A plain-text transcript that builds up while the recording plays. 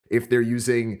If they're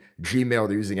using Gmail,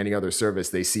 they're using any other service,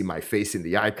 they see my face in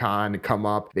the icon come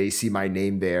up, they see my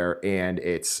name there, and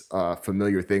it's a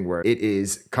familiar thing where it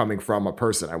is coming from a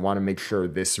person. I want to make sure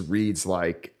this reads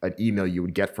like an email you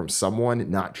would get from someone,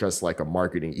 not just like a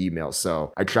marketing email.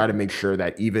 So I try to make sure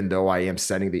that even though I am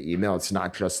sending the email, it's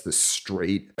not just the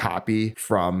straight copy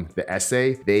from the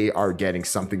essay. They are getting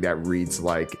something that reads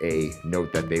like a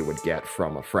note that they would get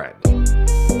from a friend.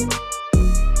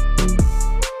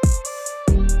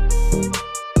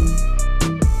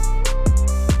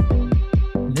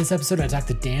 In this episode, I talked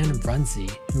to Dan Runcie,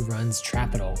 who runs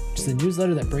Trapital, which is a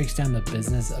newsletter that breaks down the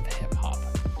business of hip hop.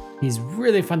 He's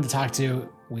really fun to talk to.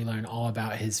 We learn all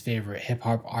about his favorite hip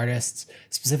hop artists,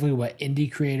 specifically what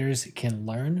indie creators can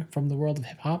learn from the world of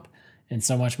hip hop, and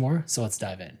so much more. So let's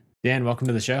dive in. Dan, welcome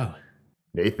to the show.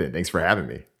 Nathan, thanks for having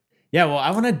me. Yeah, well, I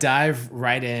want to dive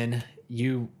right in.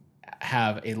 You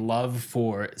have a love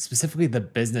for specifically the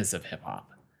business of hip hop.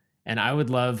 And I would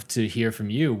love to hear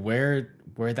from you where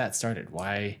that started,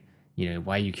 why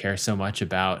you care so much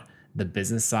about the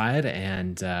business side,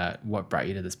 and what brought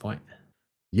you to this point.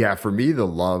 Yeah, for me, the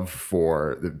love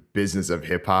for the business of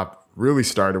hip hop really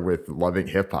started with loving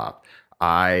hip hop.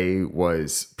 I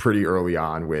was pretty early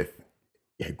on with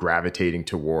gravitating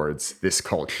towards this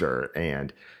culture,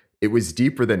 and it was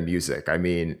deeper than music. I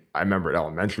mean, I remember at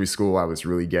elementary school, I was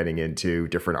really getting into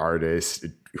different artists,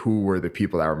 who were the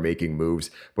people that were making moves,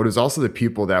 but it was also the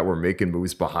people that were making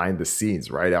moves behind the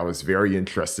scenes, right? I was very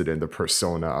interested in the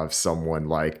persona of someone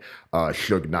like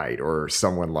Suge Knight or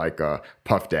someone like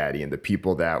Puff Daddy, and the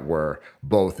people that were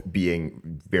both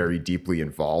being very deeply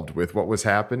involved with what was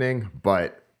happening,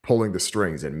 but pulling the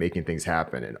strings and making things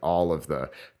happen, and all of the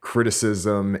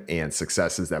criticism and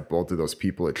successes that both of those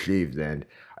people achieved. And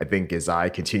I think as I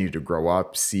continued to grow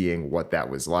up, seeing what that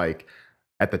was like,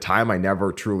 at the time, I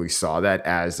never truly saw that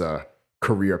as a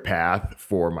career path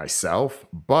for myself,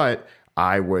 but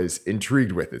I was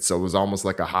intrigued with it. So it was almost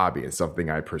like a hobby and something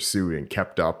I pursued and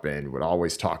kept up and would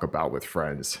always talk about with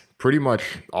friends pretty much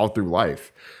all through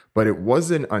life. But it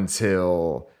wasn't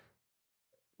until,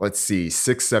 let's see,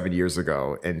 6, 7 years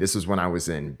ago, and this was when I was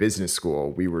in business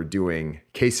school, we were doing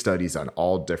case studies on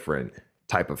all different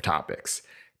type of topics.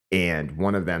 And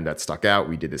one of them that stuck out,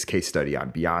 we did this case study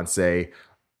on Beyonce.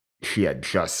 She had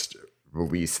just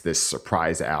released this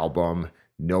surprise album.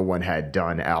 No one had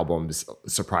done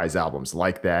surprise albums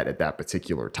like that at that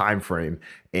particular time frame.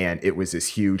 And it was this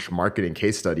huge marketing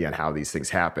case study on how these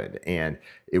things happened. And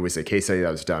it was a case study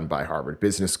that was done by Harvard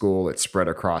Business School. It spread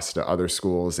across to other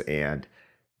schools. And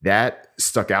that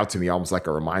stuck out to me almost like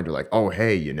a reminder, like, oh,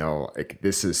 hey, like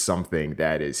this is something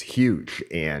that is huge.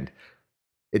 And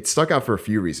it stuck out for a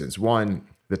few reasons. One,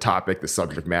 the topic, the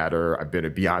subject matter. I've been a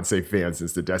Beyonce fan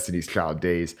since the Destiny's Child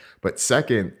days. But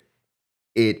second,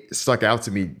 it stuck out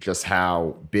to me just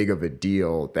how big of a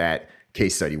deal that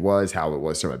case study was, how it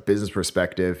was from a business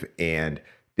perspective. And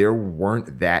there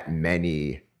weren't that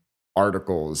many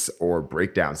articles or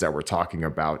breakdowns that were talking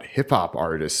about hip hop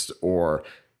artists or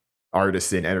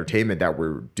artists in entertainment that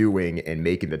were doing and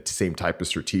making the same type of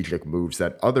strategic moves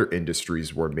that other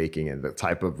industries were making, and the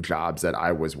type of jobs that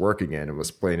I was working in and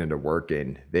was planning to work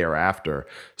in thereafter.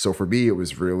 So for me, it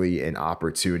was really an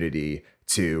opportunity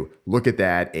to look at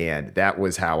that. And that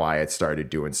was how I had started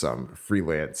doing some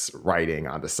freelance writing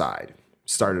on the side.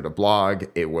 Started a blog.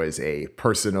 It was a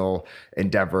personal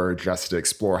endeavor just to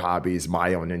explore hobbies,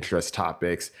 my own interest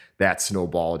topics. That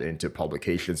snowballed into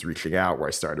publications reaching out, where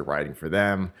I started writing for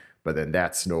them. But then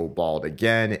that snowballed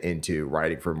again into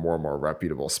writing for more and more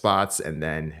reputable spots. And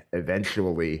then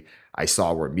eventually I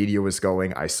saw where media was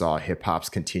going. I saw hip hop's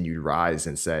continued rise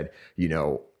and said,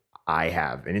 I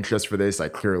have an interest for this. I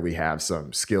clearly have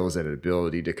some skills and an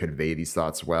ability to convey these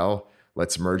thoughts well.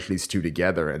 Let's merge these two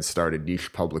together and start a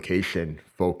niche publication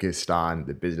focused on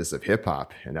the business of hip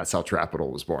hop. And that's how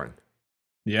Trapital was born.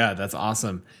 Yeah, that's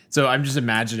awesome. So I'm just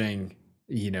imagining,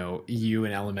 you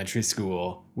in elementary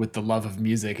school with the love of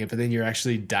music, but then you're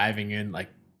actually diving in, like,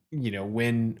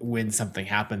 when something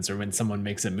happens or when someone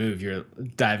makes a move, you're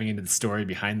diving into the story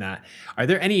behind that. Are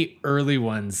there any early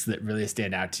ones that really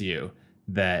stand out to you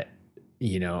that,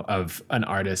 of an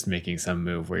artist making some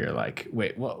move where you're like,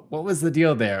 wait, what was the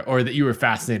deal there? Or that you were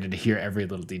fascinated to hear every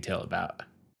little detail about?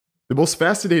 The most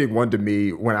fascinating one to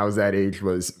me when I was that age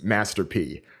was Master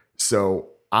P. So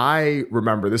I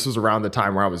remember this was around the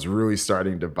time where I was really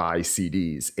starting to buy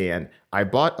CDs, and I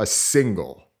bought a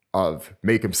single of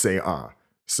Make 'Em Say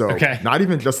So not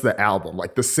even just the album,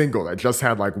 like the single that just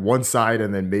had like one side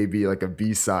and then maybe like a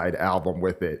B-side album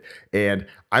with it. And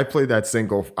I played that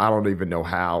single, I don't even know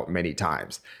how many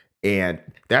times. And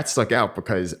that stuck out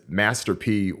because Master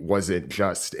P wasn't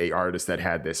just a artist that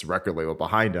had this record label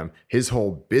behind him. His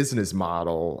whole business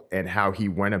model and how he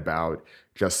went about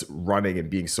just running and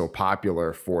being so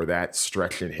popular for that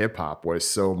stretch in hip hop was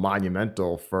so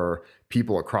monumental for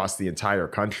people across the entire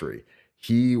country.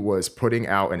 He was putting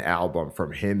out an album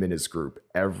from him and his group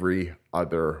every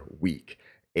other week.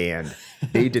 And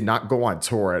they did not go on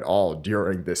tour at all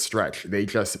during this stretch. They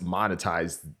just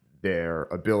monetized their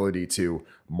ability to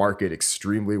market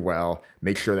extremely well,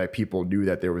 make sure that people knew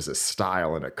that there was a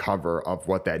style and a cover of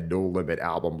what that No Limit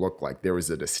album looked like. There was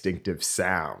a distinctive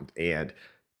sound. And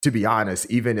to be honest,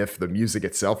 even if the music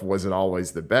itself wasn't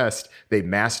always the best, they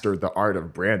mastered the art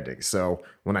of branding. So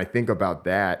when I think about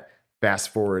that,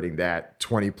 fast forwarding that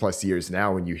 20 plus years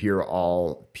now, when you hear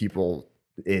all people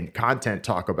in content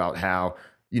talk about how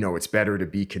it's better to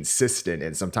be consistent.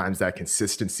 And sometimes that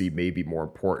consistency may be more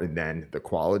important than the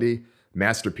quality.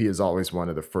 Master P is always one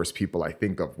of the first people I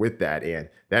think of with that. And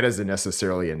that isn't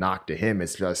necessarily a knock to him.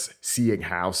 It's just seeing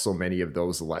how so many of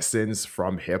those lessons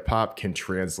from hip hop can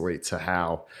translate to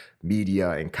how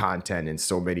media and content and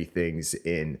so many things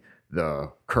in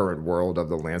the current world of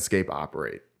the landscape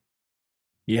operate.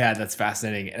 Yeah, that's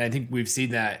fascinating. And I think we've seen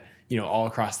that, all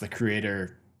across the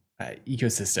creator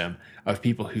ecosystem of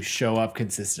people who show up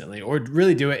consistently or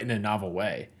really do it in a novel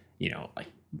way. Like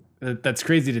that's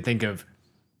crazy to think of.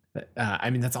 I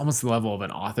mean, that's almost the level of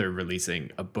an author releasing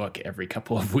a book every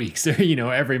couple of weeks or,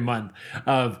 every month.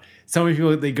 Of so many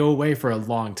people, they go away for a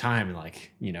long time and,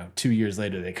 like, 2 years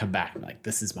later, they come back and, like,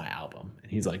 this is my album.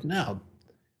 And he's like, no,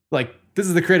 like, this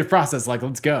is the creative process. Like,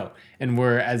 let's go. And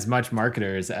we're as much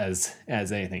marketers as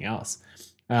anything else.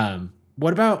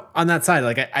 What about on that side?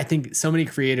 Like, I think so many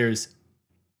creators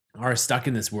are stuck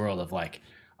in this world of like,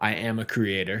 I am a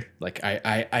creator. Like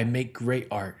I make great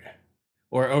art.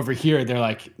 Or over here, they're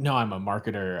like, no, I'm a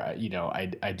marketer.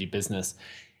 I do business.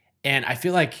 And I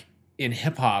feel like in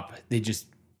hip hop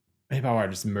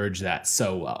artists merge that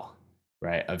so well,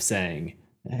 right? Of saying,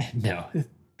 no,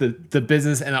 the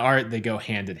business and the art, they go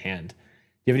hand in hand. Do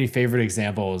you have any favorite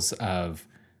examples of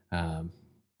um,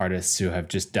 artists who have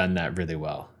just done that really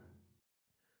well?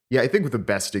 Yeah, I think with the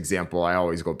best example I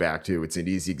always go back to, it's an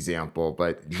easy example,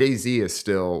 but Jay-Z is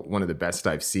still one of the best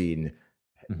I've seen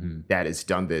Hmm. that has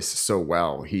done this so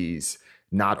well. He's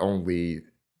not only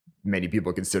many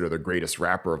people consider the greatest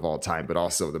rapper of all time, but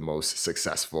also the most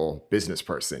successful business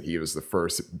person. He was the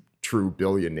first true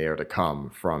billionaire to come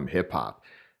from hip hop.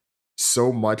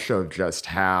 So much of just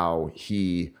how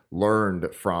he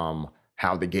learned from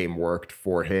how the game worked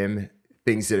for him.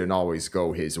 Things didn't always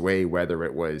go his way, whether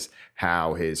it was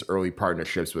how his early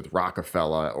partnerships with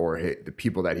Rockefeller or the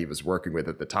people that he was working with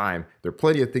at the time. There are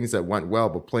plenty of things that went well,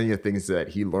 but plenty of things that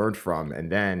he learned from.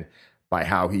 And then by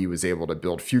how he was able to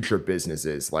build future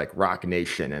businesses like Rock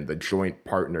Nation and the joint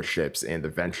partnerships and the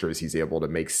ventures he's able to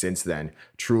make since then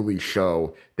truly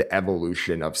show the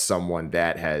evolution of someone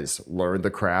that has learned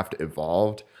the craft,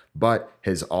 evolved, but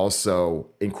has also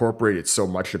incorporated so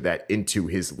much of that into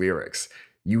his lyrics.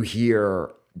 You hear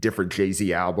different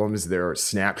Jay-Z albums, there are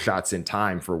snapshots in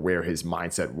time for where his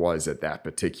mindset was at that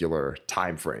particular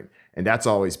time frame. And that's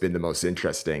always been the most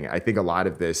interesting. I think a lot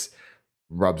of this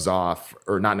rubs off,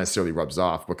 or not necessarily rubs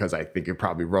off, because I think it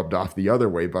probably rubbed off the other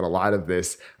way. But a lot of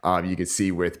this you can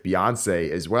see with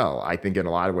Beyonce as well. I think in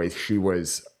a lot of ways she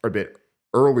was a bit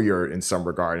earlier in some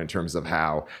regard in terms of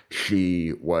how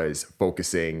she was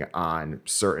focusing on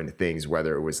certain things,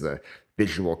 whether it was the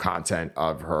visual content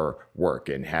of her work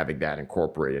and having that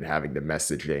incorporated, having the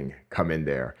messaging come in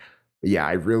there. Yeah,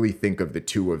 I really think of the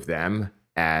two of them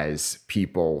as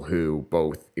people who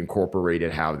both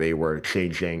incorporated how they were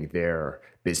changing their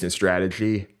business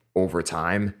strategy over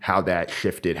time, how that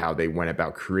shifted how they went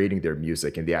about creating their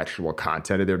music and the actual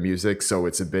content of their music. So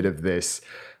it's a bit of this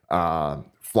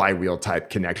flywheel type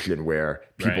connection where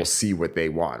people Right. see what they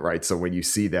want, right? So when you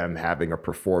see them having a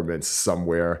performance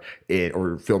somewhere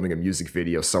or filming a music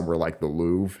video somewhere like the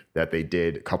Louvre that they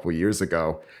did a couple of years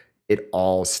ago, it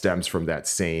all stems from that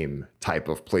same type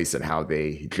of place and how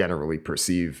they generally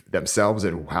perceive themselves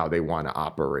and how they want to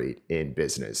operate in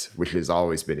business, which has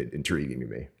always been intriguing to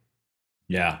me.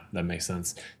 Yeah, that makes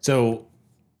sense. So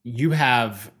you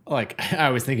have like I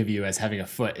always think of you as having a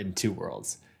foot in two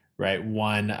worlds, right?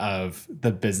 One of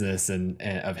the business and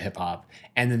of hip hop,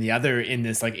 and then the other in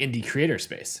this like indie creator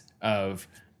space of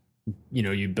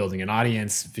you building an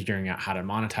audience, figuring out how to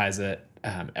monetize it,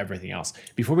 everything else.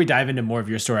 Before we dive into more of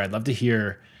your story, I'd love to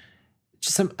hear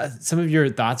just some of your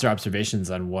thoughts or observations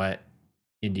on what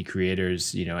indie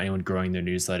creators, anyone growing their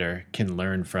newsletter, can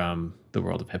learn from the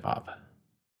world of hip hop.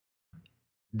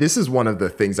 This is one of the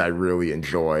things I really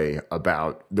enjoy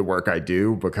about the work I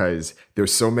do because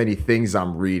there's so many things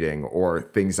I'm reading or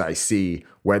things I see,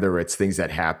 whether it's things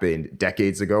that happened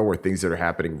decades ago or things that are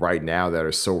happening right now that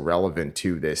are so relevant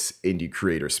to this indie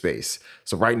creator space.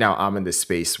 So right now I'm in this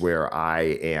space where I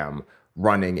am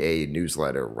running a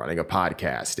newsletter, running a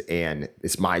podcast, and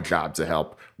it's my job to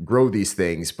help grow these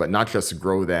things, but not just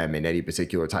grow them in any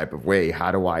particular type of way. How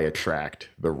do I attract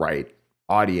the right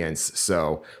audience?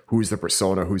 So who's the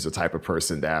persona, who's the type of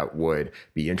person that would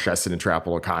be interested in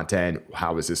travel content?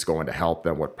 How is this going to help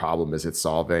them? What problem is it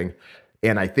solving?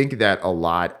 And I think that a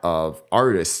lot of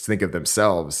artists think of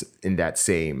themselves in that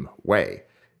same way.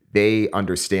 They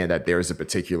understand that there's a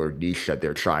particular niche that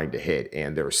they're trying to hit,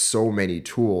 and there are so many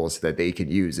tools that they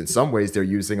can use. In some ways, they're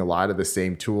using a lot of the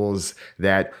same tools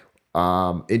that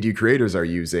indie creators are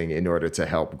using in order to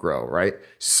help grow, right?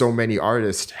 So many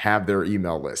artists have their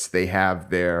email lists, they have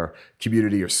their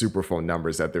community or superphone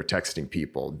numbers that they're texting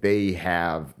people, they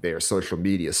have their social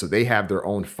media. So they have their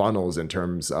own funnels in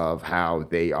terms of how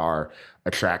they are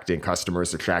attracting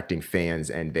customers, attracting fans,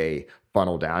 and they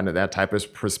funnel down to that type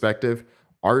of perspective.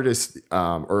 Artists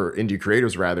or indie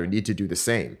creators rather need to do the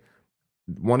same.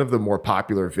 One of the more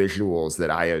popular visuals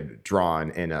that I had drawn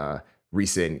in a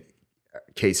recent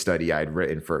case study I'd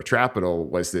written for Trapital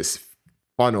was this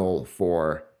funnel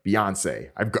for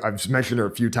Beyonce. I've mentioned her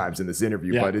a few times in this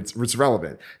interview, Yeah. but it's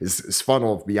relevant. This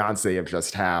funnel of Beyonce of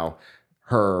just how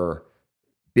her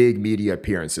big media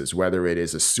appearances, whether it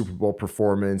is a Super Bowl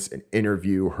performance, an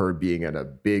interview, her being in a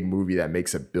big movie that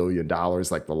makes $1 billion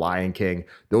like The Lion King,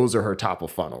 those are her top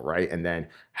of funnel, right? And then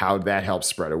how that helps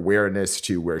spread awareness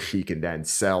to where she can then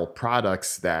sell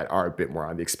products that are a bit more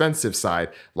on the expensive side,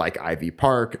 like Ivy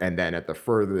Park. And then at the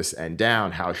furthest end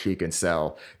down, how she can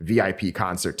sell VIP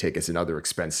concert tickets and other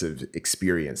expensive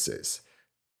experiences.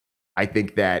 I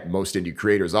think that most indie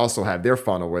creators also have their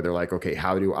funnel where they're like, okay,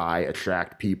 how do I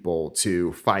attract people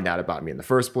to find out about me in the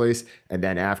first place? And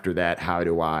then after that, how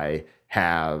do I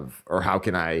have, or how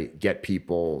can I get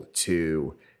people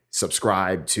to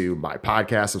subscribe to my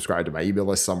podcast, subscribe to my email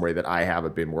list, some way that I have a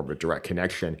bit more of a direct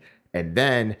connection? And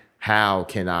then how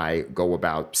can I go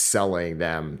about selling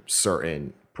them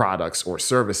certain products or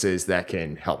services that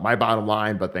can help my bottom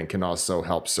line, but then can also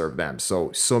help serve them?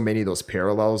 So many of those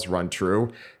parallels run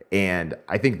true. And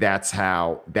I think that's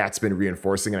how that's been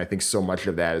reinforcing. And I think so much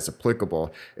of that is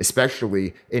applicable,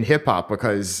 especially in hip hop,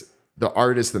 because the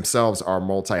artists themselves are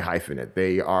multi hyphenate.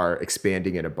 They are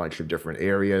expanding in a bunch of different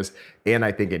areas. And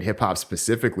I think in hip hop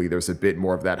specifically, there's a bit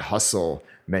more of that hustle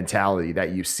mentality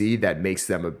that you see that makes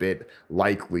them a bit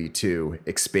likely to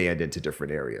expand into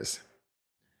different areas.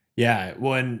 Yeah.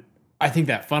 Well, and I think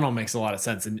that funnel makes a lot of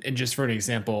sense. And just for an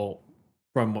example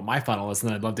from what my funnel is,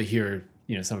 and I'd love to hear,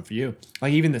 some for you,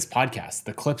 like even this podcast,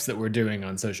 the clips that we're doing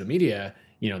on social media,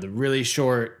 the really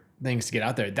short things to get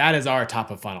out there, that is our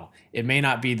top of funnel. It may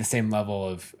not be the same level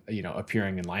of,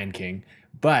 appearing in Lion King,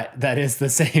 but that is the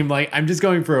same. Like I'm just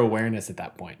going for awareness at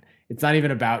that point. It's not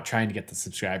even about trying to get the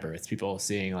subscriber. It's people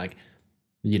seeing like,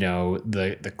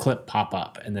 the clip pop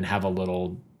up and then have a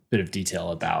little bit of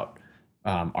detail about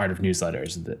art of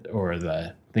newsletters or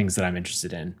the things that I'm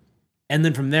interested in. And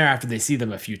then from there, after they see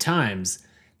them a few times,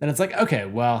 then it's like, okay,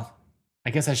 well, I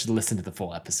guess I should listen to the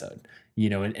full episode,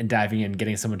 and diving in,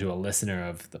 getting someone to a listener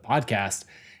of the podcast.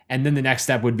 And then the next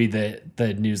step would be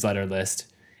the newsletter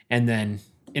list. And then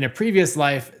in a previous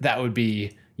life, that would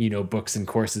be, books and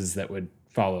courses that would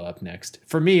follow up next.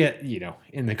 For me,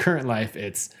 in the current life,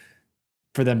 it's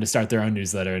for them to start their own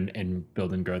newsletter and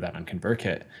build and grow that on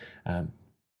ConvertKit. So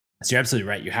you're absolutely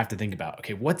right. You have to think about,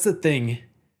 okay, what's the thing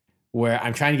where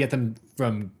I'm trying to get them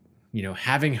from,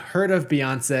 having heard of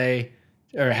Beyonce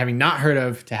or having not heard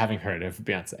of to having heard of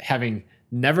Beyonce, having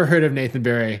never heard of Nathan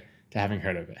Barry to having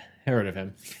heard of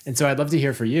him. And so I'd love to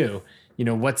hear for you,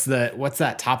 what's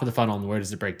that top of the funnel and where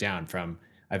does it break down from?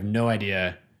 I have no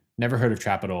idea, never heard of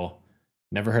Trapital,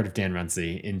 never heard of Dan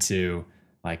Runcie into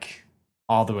like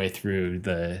all the way through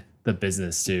the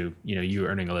business to, you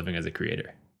earning a living as a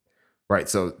creator. Right.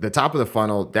 So the top of the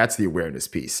funnel, that's the awareness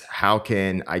piece. How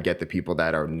can I get the people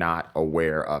that are not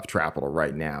aware of Trapital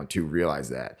right now to realize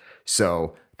that?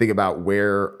 So think about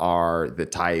where are the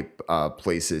type of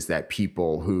places that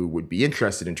people who would be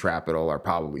interested in Trapital are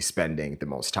probably spending the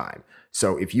most time.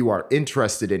 So if you are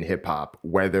interested in hip hop,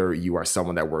 whether you are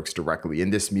someone that works directly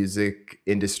in this music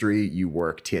industry, you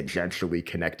work tangentially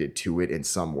connected to it in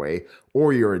some way,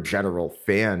 or you're a general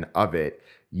fan of it,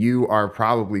 you are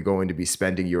probably going to be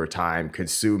spending your time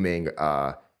consuming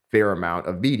a fair amount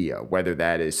of media, whether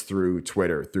that is through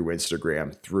Twitter, through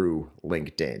Instagram, through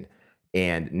LinkedIn.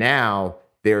 And now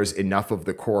there's enough of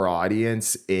the core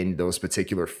audience in those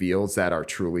particular fields that are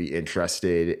truly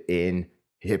interested in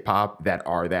hip hop, that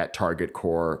are that target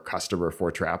core customer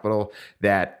for Trapital,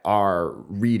 that are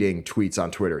reading tweets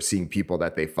on Twitter, seeing people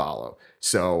that they follow.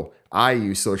 So I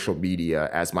use social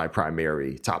media as my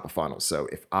primary top of funnel. So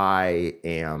if I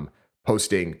am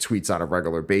posting tweets on a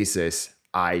regular basis,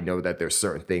 I know that there's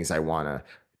certain things I want to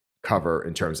cover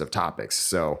in terms of topics.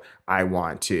 So I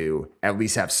want to at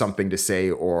least have something to say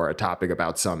or a topic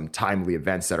about some timely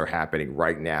events that are happening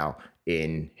right now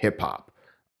in hip hop.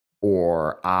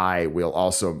 Or I will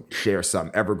also share some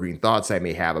evergreen thoughts I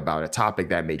may have about a topic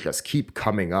that may just keep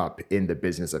coming up in the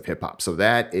business of hip hop. So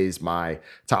that is my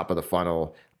top of the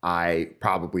funnel. I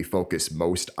probably focus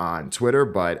most on Twitter,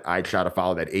 but I try to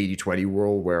follow that 80-20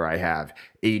 rule where I have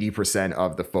 80%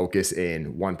 of the focus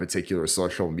in one particular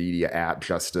social media app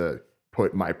just to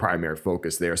put my primary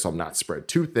focus there so I'm not spread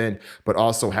too thin, but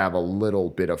also have a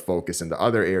little bit of focus in the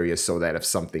other areas so that if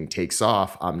something takes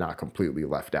off, I'm not completely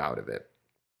left out of it.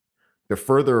 The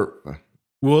further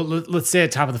Well, let's stay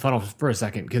at top of the funnel for a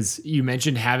second because you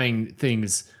mentioned having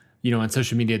things, on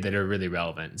social media that are really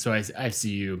relevant. So I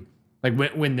see you like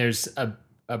when there's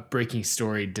a breaking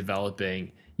story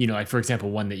developing, like for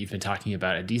example, one that you've been talking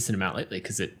about a decent amount lately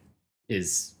because it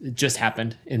just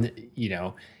happened and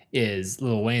is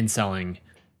Lil Wayne selling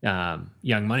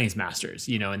Young Money's masters,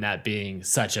 and that being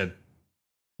such a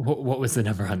what was the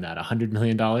number on that? $100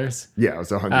 million? Yeah, it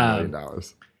was $100 million.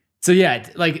 So yeah,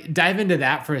 like dive into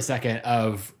that for a second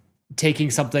of taking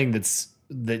something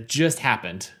that just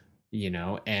happened,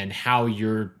 and how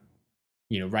you're,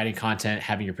 writing content,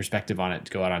 having your perspective on it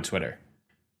to go out on Twitter.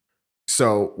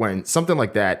 So when something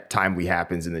like that timely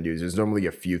happens in the news, there's normally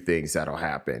a few things that'll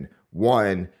happen.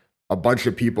 One, a bunch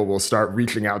of people will start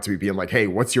reaching out to me being like, hey,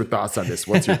 what's your thoughts on this?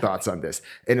 What's your thoughts on this?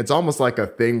 And it's almost like a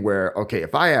thing where, okay,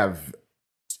 if I have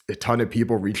a ton of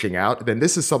people reaching out, then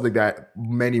this is something that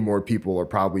many more people are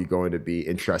probably going to be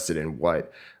interested in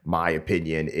what my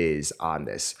opinion is on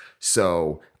this.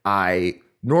 So I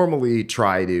normally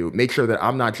try to make sure that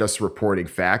I'm not just reporting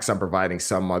facts, I'm providing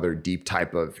some other deep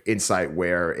type of insight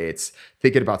where it's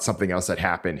thinking about something else that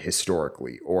happened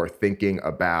historically or thinking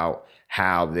about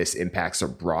how this impacts a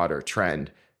broader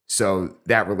trend. So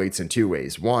that relates in two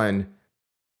ways. One,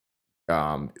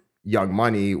 Young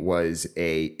Money was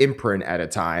a imprint at a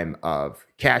time of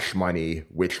Cash Money,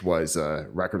 which was a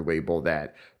record label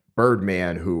that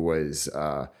Birdman, who was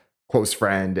a close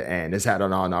friend and has had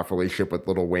an on-off relationship with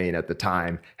Lil Wayne at the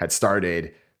time, had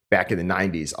started back in the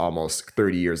 90s, almost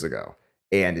 30 years ago.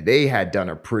 And they had done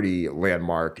a pretty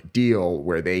landmark deal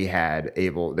where they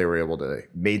were able to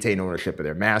maintain ownership of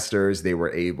their masters. They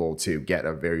were able to get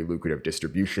a very lucrative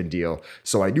distribution deal.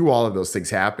 So I knew all of those things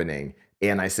happening.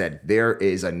 And I said, there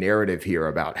is a narrative here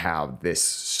about how this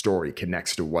story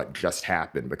connects to what just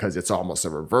happened, because it's almost a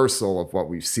reversal of what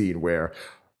we've seen where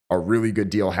a really good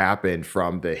deal happened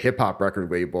from the hip hop record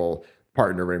label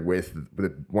partnering with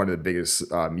one of the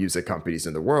biggest music companies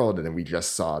in the world. And then we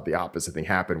just saw the opposite thing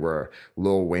happen where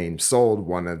Lil Wayne sold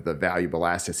one of the valuable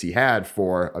assets he had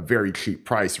for a very cheap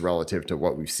price relative to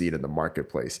what we've seen in the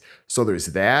marketplace. So there's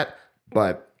that,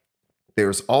 but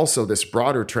there's also this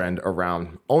broader trend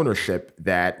around ownership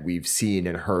that we've seen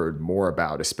and heard more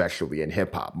about, especially in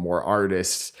hip hop. More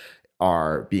artists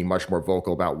are being much more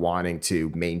vocal about wanting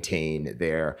to maintain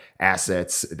their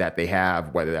assets that they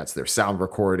have, whether that's their sound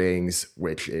recordings,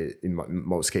 which in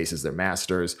most cases their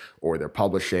masters, or their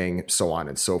publishing, so on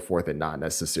and so forth, and not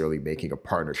necessarily making a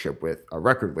partnership with a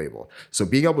record label. So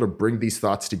being able to bring these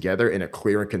thoughts together in a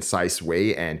clear and concise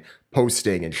way and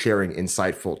posting and sharing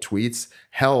insightful tweets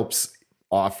helps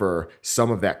offer some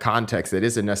of that context that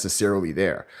isn't necessarily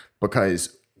there,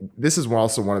 because this is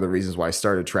also one of the reasons why I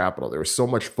started Trapital. There was so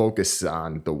much focus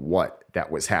on the what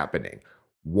that was happening.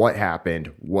 What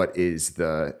happened? What is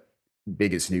the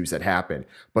biggest news that happened?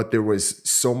 But there was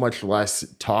so much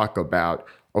less talk about,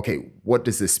 okay, what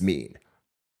does this mean?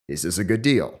 Is this a good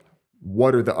deal?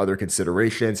 What are the other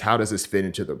considerations? How does this fit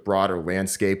into the broader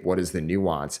landscape? What is the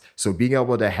nuance? So being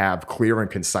able to have clear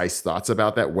and concise thoughts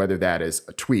about that, whether that is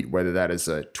a tweet, whether that is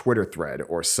a Twitter thread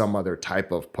or some other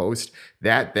type of post,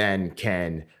 that then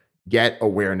can get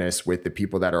awareness with the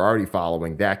people that are already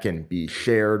following, that can be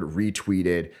shared,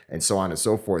 retweeted, and so on and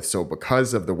so forth. So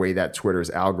because of the way that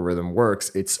Twitter's algorithm works,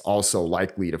 it's also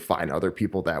likely to find other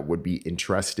people that would be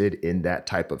interested in that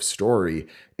type of story.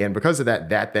 And because of that,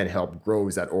 that then help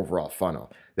grows that overall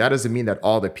funnel. That doesn't mean that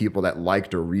all the people that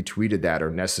liked or retweeted that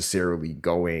are necessarily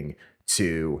going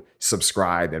to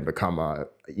subscribe and become a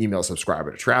email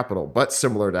subscriber to Trapital. But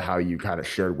similar to how you kind of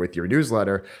shared with your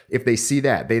newsletter, if they see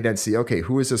that, they then see, okay,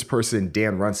 who is this person,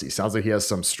 Dan Runcie? Sounds like he has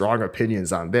some strong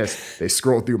opinions on this. They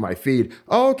scroll through my feed.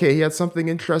 Oh, okay, he had something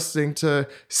interesting to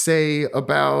say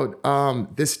about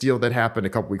this deal that happened a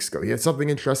couple weeks ago. He had something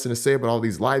interesting to say about all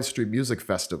these live stream music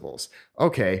festivals.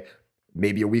 Okay,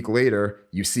 maybe a week later,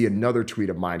 you see another tweet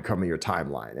of mine come in your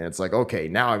timeline. And it's like, okay,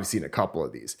 now I've seen a couple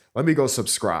of these. Let me go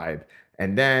subscribe.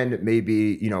 And then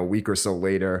maybe, a week or so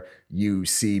later, you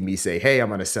see me say, hey, I'm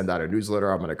going to send out a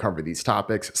newsletter. I'm going to cover these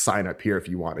topics. Sign up here if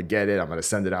you want to get it. I'm going to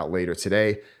send it out later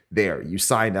today. There, you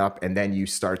sign up, and then you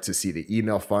start to see the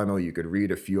email funnel. You could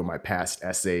read a few of my past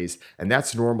essays. And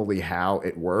that's normally how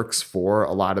it works for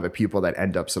a lot of the people that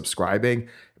end up subscribing.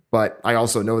 But I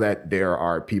also know that there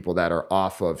are people that are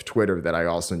off of Twitter that I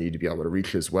also need to be able to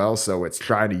reach as well. So it's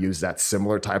trying to use that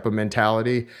similar type of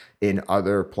mentality in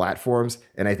other platforms.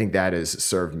 And I think that has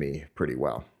served me pretty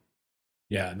well.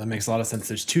 Yeah, that makes a lot of sense.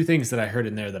 There's two things that I heard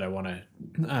in there that I want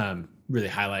to really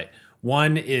highlight.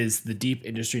 One is the deep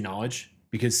industry knowledge,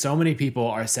 because so many people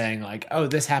are saying like, oh,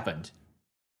 this happened,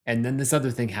 and then this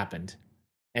other thing happened.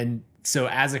 And so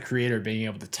as a creator, being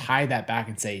able to tie that back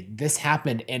and say, this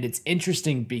happened, and it's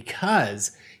interesting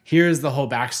because here's the whole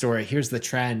backstory, here's the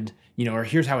trend, or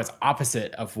here's how it's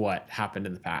opposite of what happened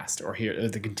in the past, or here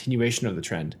the continuation of the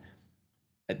trend.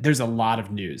 There's a lot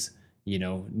of news,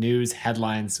 news,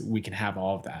 headlines, we can have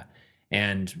all of that.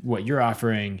 And what you're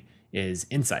offering is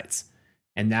insights.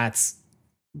 And that's,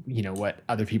 what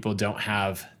other people don't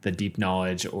have the deep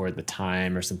knowledge or the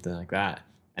time or something like that.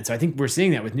 And so I think we're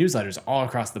seeing that with newsletters all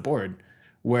across the board,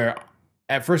 where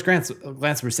at first glance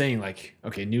we're saying like,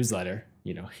 okay, newsletter,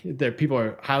 there people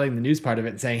are highlighting the news part of it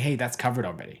and saying, hey, that's covered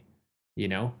already.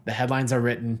 The headlines are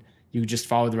written. You just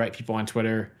follow the right people on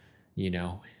Twitter,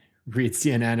 read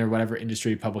CNN or whatever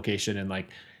industry publication, and like,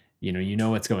 you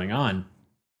know what's going on.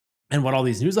 And what all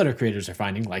these newsletter creators are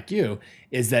finding, like you,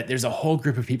 is that there's a whole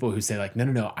group of people who say like,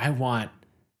 no, I want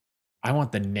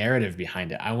the narrative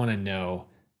behind it. I want to know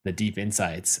the deep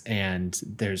insights, and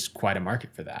there's quite a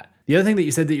market for that. The other thing that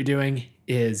you said that you're doing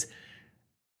is,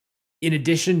 in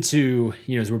addition to,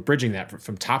 as we're bridging that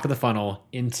from top of the funnel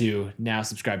into now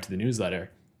subscribe to the newsletter,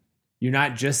 you're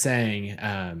not just saying,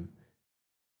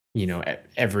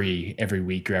 every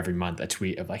week or every month a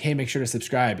tweet of like, hey, make sure to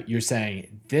subscribe. You're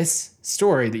saying this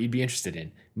story that you'd be interested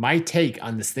in, my take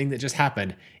on this thing that just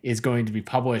happened, is going to be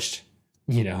published,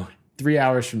 3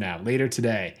 hours from now, later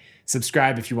today.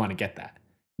 Subscribe if you want to get that.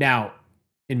 Now,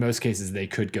 in most cases, they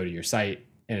could go to your site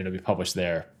and it'll be published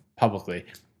there publicly.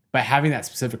 But having that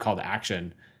specific call to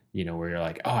action, where you're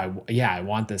like, oh, I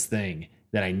want this thing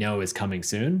that I know is coming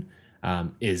soon,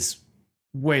 is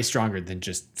way stronger than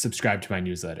just subscribe to my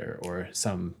newsletter or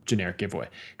some generic giveaway.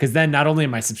 Because then not only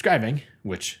am I subscribing,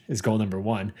 which is goal number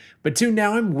one, but two,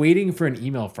 now I'm waiting for an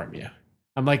email from you.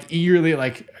 I'm like eagerly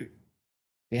like,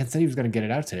 Dan said he was going to get it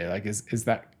out today. Like, is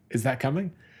that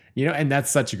coming? And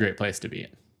that's such a great place to be in.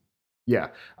 Yeah,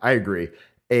 I agree.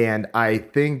 And I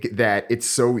think that it's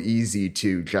so easy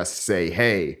to just say,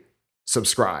 hey,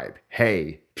 subscribe.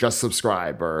 Hey, just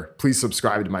subscribe, or please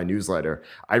subscribe to my newsletter.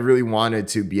 I really wanted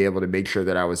to be able to make sure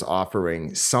that I was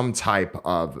offering some type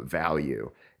of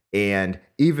value. And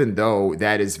even though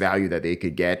that is value that they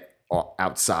could get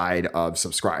outside of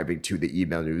subscribing to the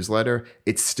email newsletter,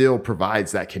 it still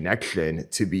provides that connection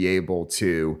to be able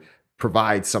to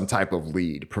provide some type of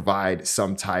lead, provide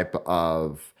some type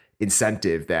of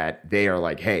incentive that they are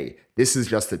like, hey, this is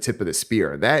just the tip of the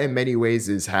spear. That in many ways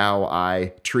is how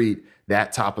I treat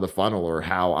that top of the funnel, or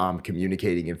how I'm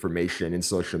communicating information in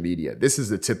social media. This is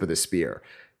the tip of the spear.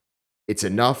 It's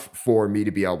enough for me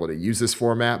to be able to use this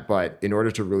format, but in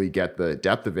order to really get the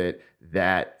depth of it,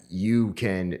 that you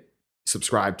can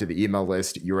subscribe to the email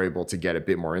list, you're able to get a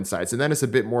bit more insights. And then it's a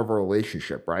bit more of a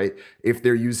relationship, right? If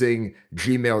they're using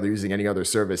Gmail, they're using any other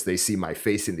service, they see my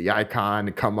face in the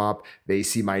icon come up, they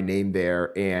see my name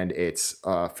there, and it's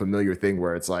a familiar thing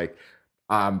where it's like,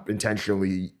 I'm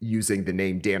intentionally using the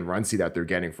name Dan Runcie that they're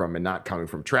getting from and not coming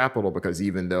from Trapital, because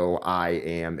even though I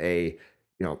am a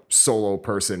solo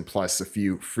person plus a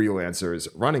few freelancers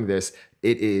running this,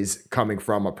 it is coming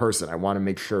from a person. I want to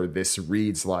make sure this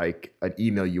reads like an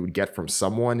email you would get from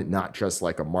someone, not just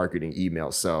like a marketing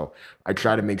email. So I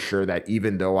try to make sure that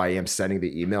even though I am sending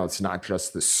the email, it's not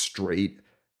just the straight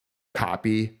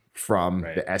copy from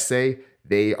the essay.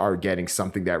 They are getting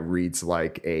something that reads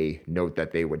like a note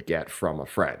that they would get from a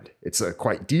friend. It's a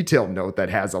quite detailed note that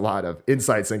has a lot of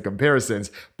insights and comparisons,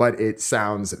 but it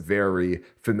sounds very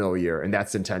familiar. And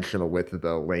that's intentional with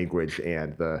the language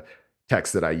and the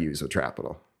text that I use with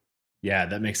Trapital. Yeah,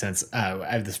 that makes sense. I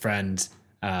have this friend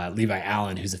Levi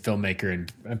Allen, who's a filmmaker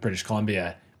in British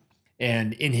Columbia.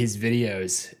 And in his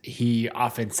videos, he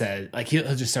often said, like,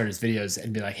 he'll just start his videos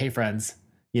and be like, "Hey, friends,"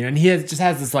 and just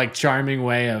has this like charming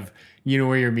way of,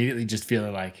 where you're immediately just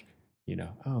feeling like,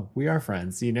 oh, we are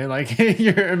friends, like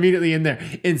you're immediately in there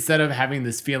instead of having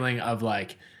this feeling of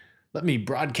like, let me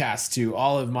broadcast to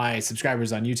all of my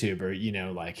subscribers on YouTube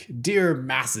or, like, dear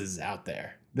masses out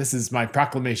there, this is my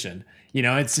proclamation.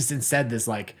 It's just instead this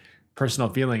like personal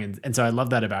feeling. And so I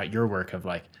love that about your work of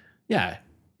like, yeah,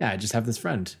 yeah, I just have this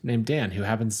friend named Dan who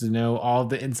happens to know all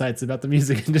the insights about the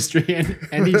music industry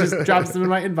and he just drops them in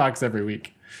my inbox every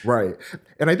week. Right.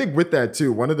 And I think with that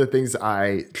too, one of the things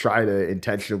I try to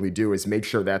intentionally do is make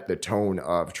sure that the tone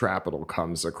of Trapital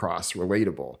comes across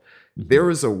relatable. Mhm. There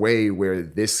is a way where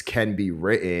this can be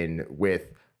written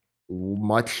with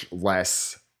much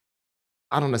less,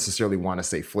 I don't necessarily want to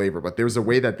say flavor, but there's a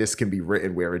way that this can be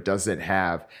written where it doesn't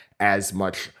have as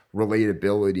much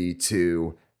relatability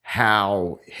to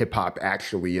how hip hop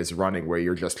actually is running, where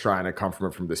you're just trying to come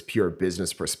from this pure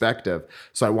business perspective.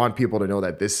 So I want people to know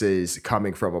that this is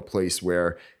coming from a place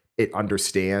where it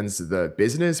understands the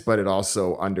business, but it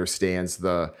also understands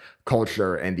the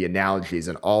culture and the analogies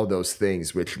and all those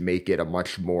things, which make it a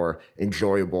much more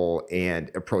enjoyable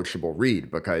and approachable read.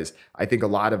 Because I think a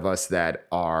lot of us that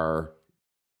are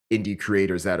indie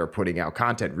creators that are putting out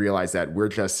content realize that we're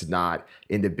just not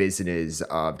in the business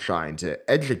of trying to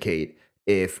educate.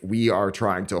 If we are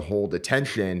trying to hold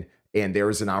attention and there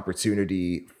is an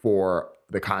opportunity for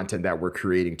the content that we're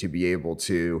creating to be able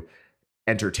to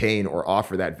entertain or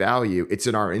offer that value, it's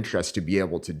in our interest to be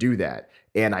able to do that.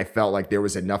 And I felt like there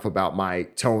was enough about my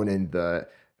tone and the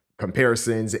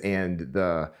comparisons and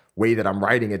the way that I'm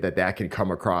writing it that can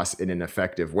come across in an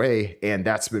effective way. And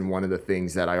that's been one of the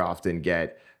things that I often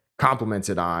get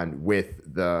complimented on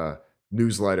with the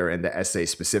newsletter and the essay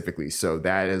specifically. So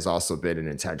that has also been an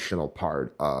intentional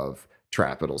part of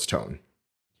Trapital's tone.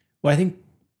 Well, I think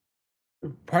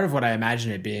part of what I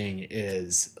imagine it being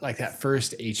is like that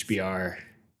first HBR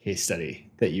case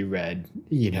study that you read,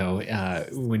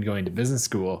 when going to business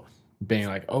school, being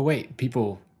like, oh, wait,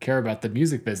 people care about the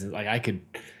music business. Like I could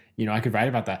write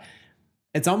about that.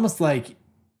 It's almost like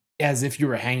as if you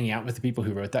were hanging out with the people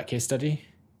who wrote that case study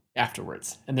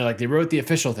afterwards. And they're like, they wrote the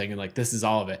official thing and like, this is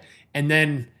all of it. And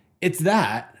then it's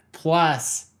that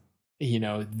plus,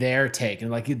 their take.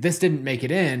 And like, this didn't make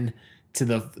it in to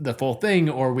the full thing,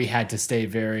 or we had to stay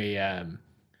very, I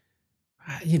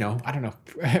don't know,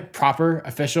 proper,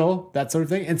 official, that sort of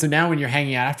thing. And so now when you're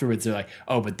hanging out afterwards, they're like,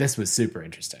 oh, but this was super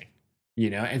interesting,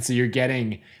 and so you're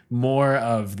getting more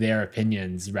of their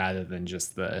opinions rather than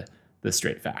just the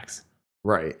straight facts.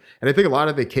 Right. And I think a lot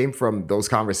of it came from those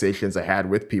conversations I had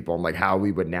with people and like how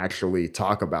we would naturally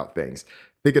talk about things.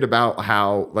 Thinking about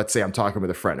how, let's say I'm talking with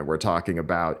a friend and we're talking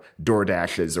about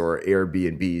DoorDash's or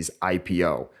Airbnb's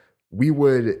IPO. We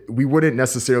wouldn't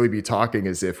necessarily be talking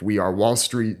as if we are Wall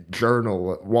Street Right.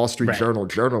 Journal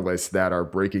journalists that are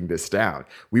breaking this down.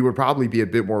 We would probably be a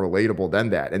bit more relatable than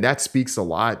that. And that speaks a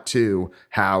lot to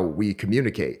how we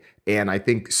communicate. And I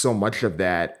think so much of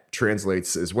that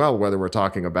translates as well, whether we're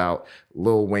talking about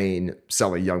Lil Wayne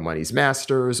selling Young Money's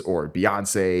masters or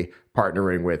Beyonce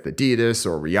partnering with Adidas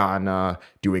or Rihanna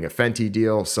doing a Fenty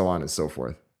deal, so on and so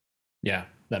forth. Yeah,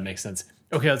 that makes sense.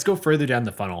 Okay, let's go further down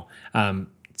the funnel.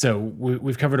 So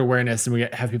we've covered awareness and we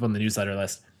have people on the newsletter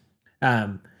list.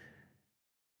 Um,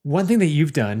 One thing that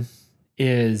you've done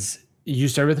is you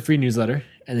started with a free newsletter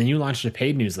and then you launched a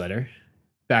paid newsletter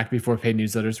back before paid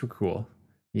newsletters were cool,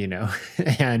 you know,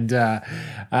 and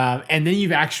then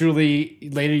you've actually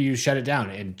later you shut it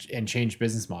down and changed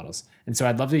business models. And so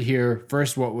I'd love to hear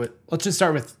first let's just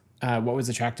start with what was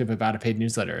attractive about a paid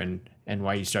newsletter and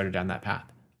why you started down that path.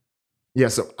 Yeah,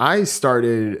 so I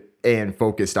started and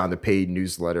focused on the paid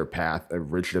newsletter path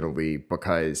originally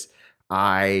because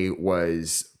I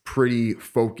was pretty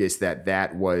focused that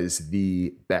that was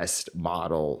the best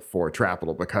model for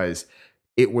Trapital because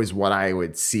it was what I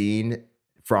had seen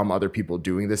from other people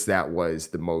doing this that was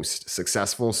the most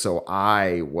successful. So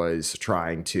I was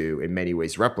trying to, in many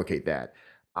ways, replicate that.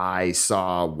 I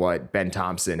saw what Ben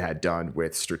Thompson had done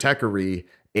with Stratechery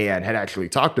and had actually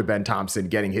talked to Ben Thompson,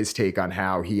 getting his take on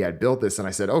how he had built this. And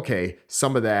I said, okay,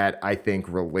 some of that I think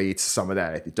relates, some of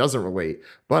that I think doesn't relate.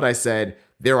 But I said,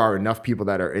 there are enough people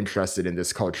that are interested in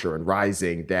this culture and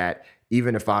rising that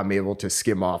even if I'm able to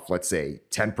skim off, let's say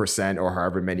 10% or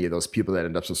however many of those people that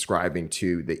end up subscribing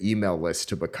to the email list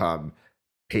to become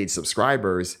paid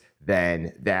subscribers,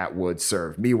 then that would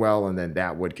serve me well. And then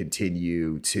that would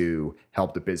continue to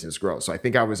help the business grow. So I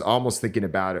think I was almost thinking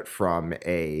about it from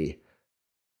a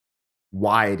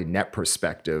wide net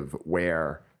perspective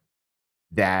where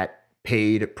that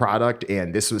paid product,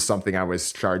 and this was something I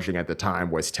was charging at the time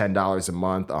was $10 a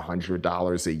month,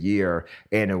 $100 a year,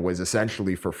 and it was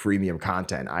essentially for freemium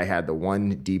content. I had the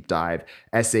one deep dive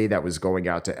essay that was going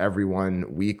out to everyone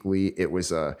weekly. It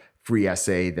was a free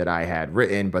essay that I had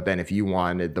written, but then if you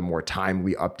wanted the more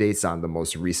timely updates on the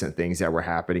most recent things that were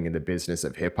happening in the business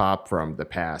of hip hop from the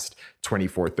past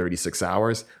 24, 36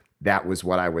 hours, that was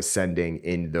what I was sending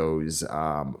in those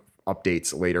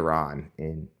updates later on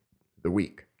in the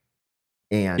week.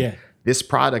 And Yeah. this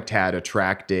product had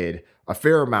attracted a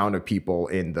fair amount of people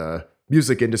in the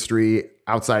music industry,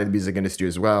 outside of the music industry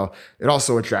as well. It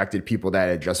also attracted people that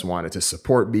had just wanted to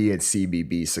support me and see me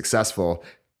be successful.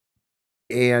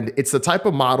 And it's the type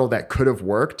of model that could have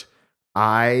worked.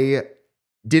 I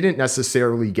didn't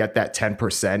necessarily get that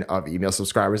 10% of email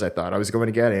subscribers I thought I was going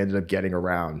to get. I ended up getting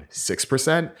around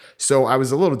 6%. So I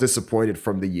was a little disappointed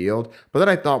from the yield. But then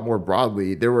I thought more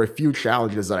broadly, there were a few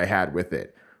challenges that I had with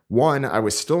it. One, I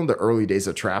was still in the early days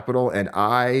of Trapital, and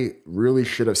I really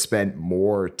should have spent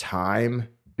more time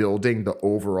building the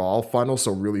overall funnel.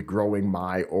 So really growing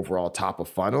my overall top of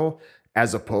funnel,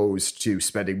 as opposed to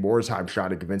spending more time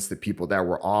trying to convince the people that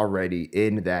were already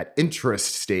in that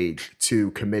interest stage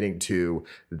to committing to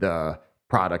the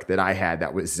product that I had,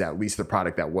 that was at least the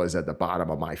product that was at the bottom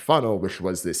of my funnel, which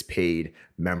was this paid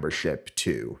membership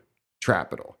to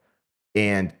Trapital.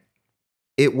 And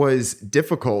it was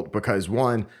difficult because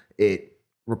one, it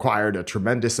required a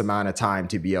tremendous amount of time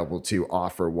to be able to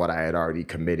offer what I had already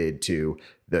committed to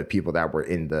the people that were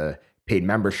in the paid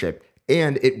membership.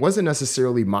 And it wasn't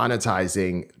necessarily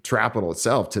monetizing Trapital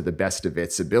itself to the best of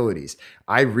its abilities.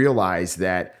 I realized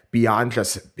that beyond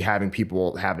just having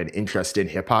people have an interest in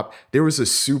hip hop, there was a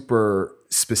super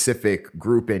specific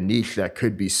group and niche that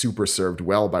could be super served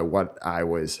well by what I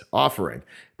was offering.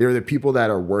 There are the people that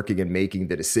are working and making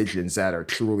the decisions that are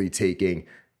truly taking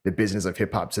the business of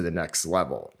hip hop to the next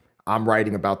level. I'm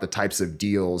writing about the types of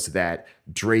deals that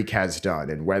Drake has done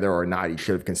and whether or not he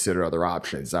should have considered other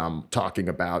options. I'm talking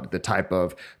about the type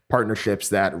of partnerships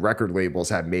that record labels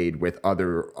have made with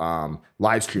other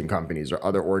live stream companies or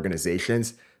other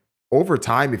organizations. Over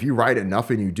time, if you write enough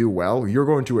and you do well, you're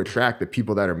going to attract the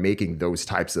people that are making those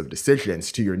types of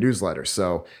decisions to your newsletter.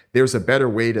 So there's a better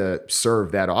way to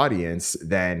serve that audience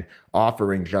than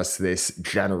offering just this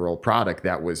general product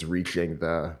that was reaching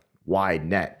the wide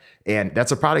net. And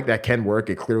that's a product that can work.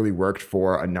 It clearly worked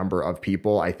for a number of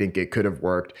people. I think it could have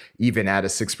worked even at a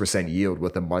 6% yield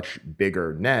with a much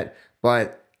bigger net.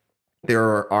 But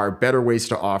there are better ways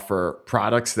to offer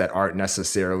products that aren't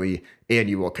necessarily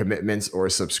annual commitments or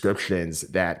subscriptions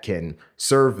that can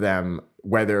serve them,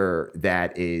 whether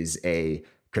that is a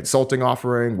consulting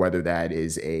offering, whether that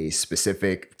is a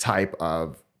specific type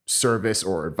of service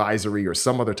or advisory or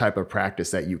some other type of practice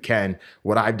that you can.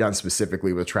 What I've done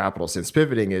specifically with Trapital since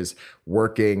pivoting is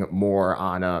working more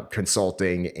on a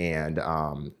consulting and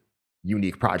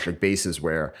unique project basis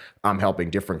where I'm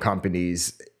helping different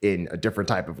companies in a different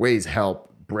type of ways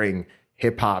help bring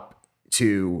hip hop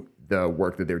to the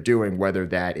work that they're doing, whether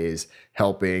that is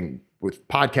helping a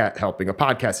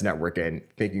podcast network and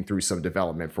thinking through some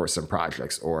development for some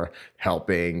projects, or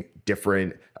helping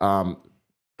different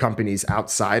companies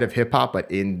outside of hip hop, but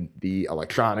in the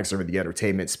electronics or the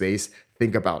entertainment space,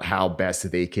 think about how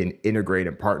best they can integrate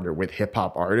and partner with hip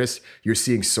hop artists. You're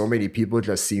seeing so many people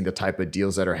just seeing the type of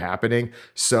deals that are happening.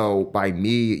 So by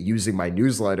me using my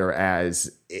newsletter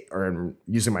as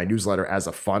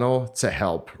a funnel to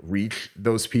help reach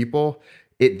those people,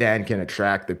 it then can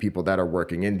attract the people that are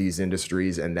working in these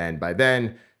industries. And then by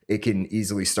then it can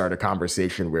easily start a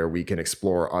conversation where we can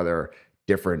explore other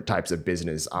different types of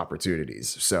business opportunities.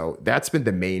 So that's been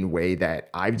the main way that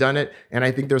I've done it. And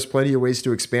I think there's plenty of ways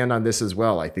to expand on this as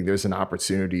well. I think there's an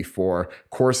opportunity for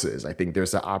courses. I think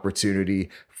there's an opportunity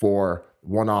for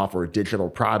one-off or digital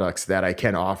products that I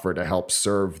can offer to help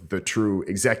serve the true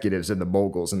executives and the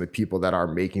moguls and the people that are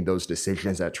making those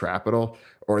decisions at Trapital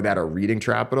or that are reading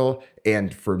Trapital.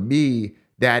 And for me,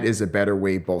 that is a better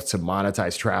way both to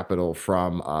monetize Trapital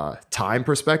from a time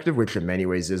perspective, which in many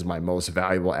ways is my most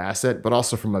valuable asset, but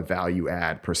also from a value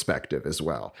add perspective as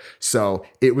well. So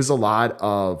it was a lot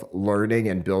of learning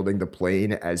and building the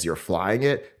plane as you're flying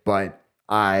it, but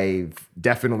I've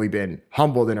definitely been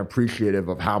humbled and appreciative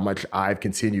of how much I've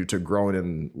continued to grow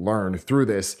and learn through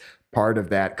this. Part of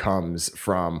that comes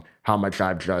from how much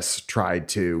I've just tried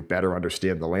to better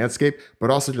understand the landscape, but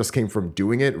also just came from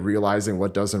doing it, realizing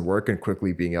what doesn't work and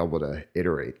quickly being able to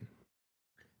iterate.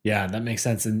 Yeah, that makes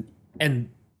sense. And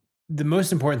the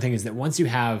most important thing is that once you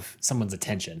have someone's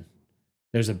attention,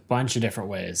 there's a bunch of different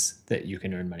ways that you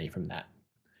can earn money from that.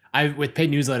 With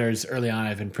paid newsletters early on,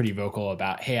 I've been pretty vocal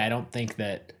about, hey, I don't think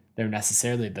that they're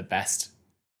necessarily the best.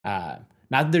 Not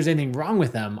that there's anything wrong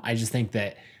with them. I just think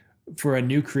that for a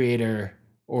new creator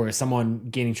or someone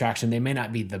gaining traction, they may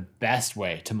not be the best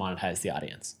way to monetize the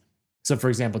audience. So, for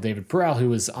example, David Perel, who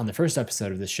was on the first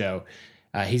episode of the show,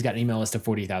 he's got an email list of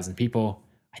 40,000 people.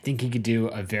 I think he could do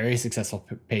a very successful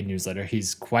paid newsletter.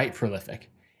 He's quite prolific.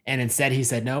 And instead, he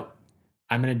said, no,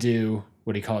 I'm going to do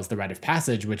what he calls the rite of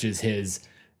passage, which is his,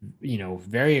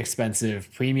 very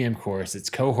expensive premium course. It's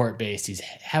cohort based. He's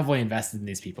heavily invested in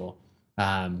these people.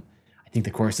 I think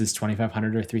the course is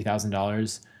 $2,500 or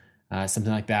 $3,000,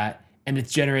 something like that, and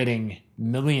it's generating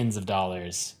millions of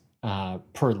dollars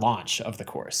per launch of the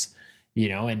course.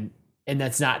 And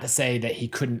that's not to say that he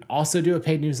couldn't also do a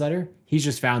paid newsletter. He's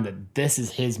just found that this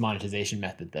is his monetization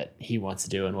method that he wants to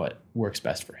do and what works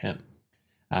best for him.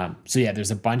 So yeah,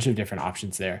 there's a bunch of different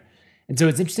options there. And so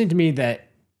it's interesting to me that,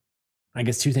 I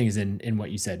guess, two things in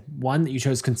what you said. One, that you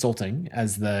chose consulting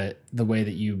as the way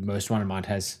that you most want to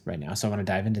monetize right now. So I want to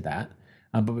dive into that.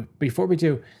 But before we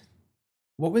do,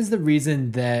 what was the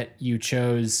reason that you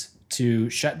chose to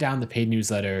shut down the paid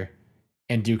newsletter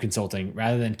and do consulting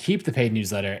rather than keep the paid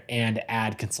newsletter and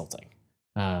add consulting?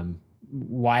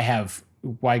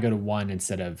 Why go to one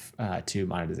instead of two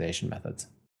monetization methods?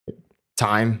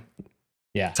 Time.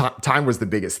 Yeah. Time was the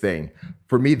biggest thing.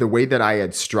 For me, the way that I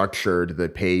had structured the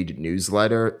paid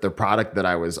newsletter, the product that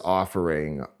I was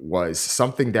offering was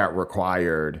something that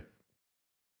required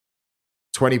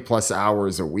 20 plus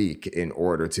hours a week in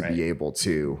order to be able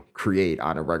to create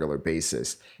on a regular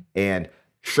basis. And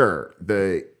sure,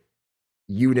 the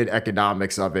unit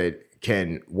economics of it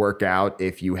can work out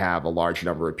if you have a large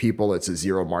number of people. It's a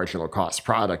zero marginal cost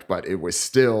product, but it was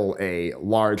still a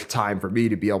large time for me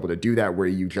to be able to do that, where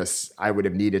I would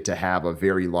have needed to have a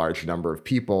very large number of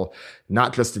people,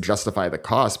 not just to justify the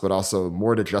cost, but also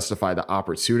more to justify the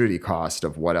opportunity cost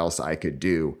of what else I could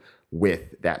do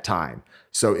with that time.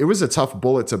 So it was a tough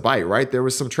bullet to bite, right? There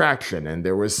was some traction and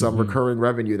there was some recurring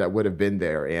revenue that would have been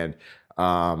there. And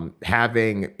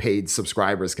having paid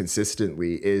subscribers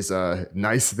consistently is a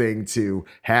nice thing to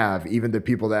have. Even the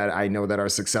people that I know that are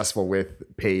successful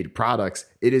with paid products,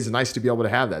 it is nice to be able to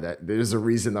have that. There's a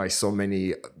reason why so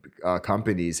many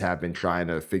companies have been trying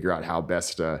to figure out how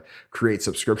best to create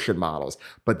subscription models.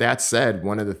 But that said,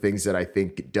 one of the things that I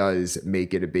think does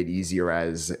make it a bit easier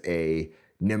as a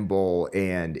nimble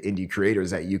and indie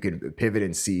creators that you can pivot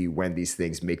and see when these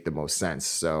things make the most sense.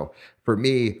 So for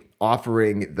me,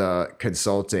 offering the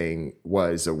consulting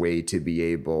was a way to be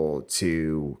able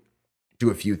to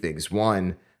do a few things.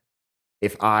 One,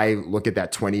 if I look at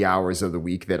that 20 hours of the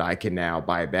week that I can now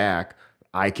buy back,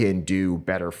 I can do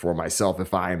better for myself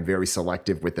if I am very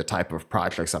selective with the type of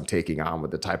projects I'm taking on,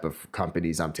 with the type of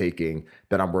companies I'm taking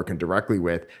that I'm working directly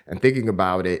with, and thinking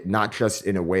about it not just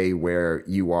in a way where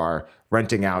you are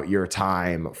renting out your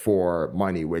time for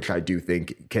money, which I do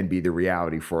think can be the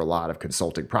reality for a lot of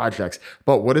consulting projects,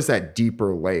 but what is that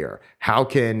deeper layer? How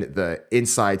can the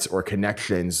insights or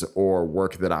connections or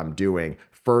work that I'm doing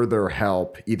further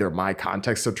help either my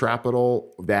context of Trapital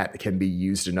that can be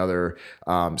used in other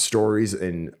stories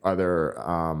and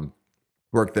other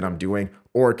work that I'm doing,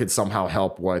 or it could somehow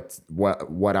help what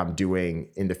I'm doing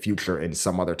in the future in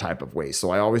some other type of way.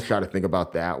 So I always try to think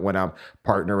about that when I'm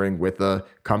partnering with a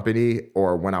company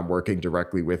or when I'm working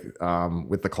directly with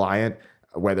the client,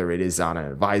 whether it is on an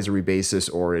advisory basis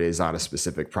or it is on a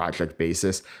specific project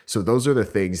basis. So those are the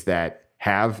things that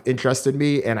have interested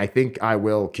me, and I think I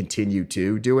will continue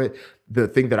to do it. The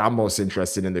thing that I'm most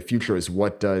interested in the future is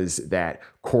what does that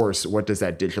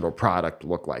digital product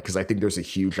look like? Because I think there's a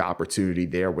huge opportunity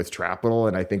there with Trapital,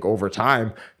 and I think over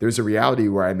time there's a reality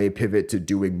where I may pivot to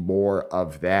doing more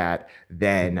of that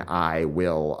than I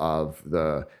will of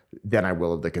the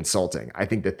consulting. I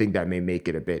think the thing that may make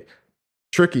it a bit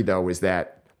tricky though is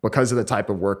that because of the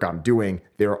type of work I'm doing,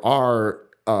 there are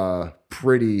a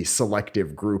pretty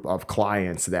selective group of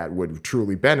clients that would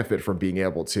truly benefit from being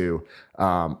able to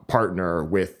partner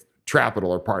with Trapital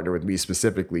or partner with me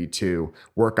specifically to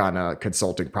work on a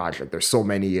consulting project. There's so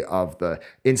many of the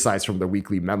insights from the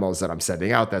weekly memos that I'm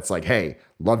sending out that's like, hey,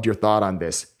 loved your thought on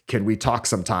this. Can we talk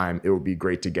sometime? It would be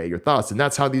great to get your thoughts. And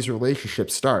that's how these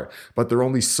relationships start. But there are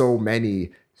only so many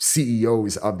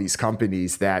CEOs of these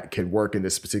companies that can work in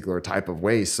this particular type of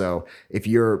way. So if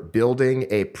you're building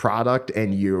a product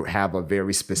and you have a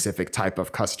very specific type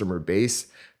of customer base,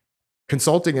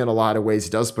 consulting in a lot of ways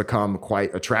does become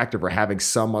quite attractive, or having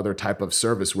some other type of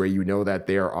service where you know that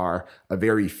there are a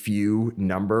very few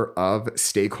number of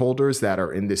stakeholders that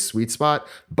are in this sweet spot,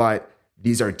 but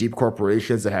these are deep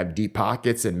corporations that have deep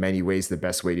pockets. In many ways, the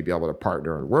best way to be able to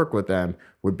partner and work with them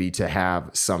would be to have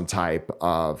some type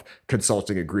of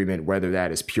consulting agreement, whether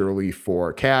that is purely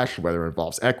for cash, whether it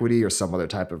involves equity or some other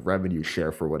type of revenue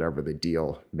share for whatever the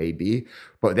deal may be.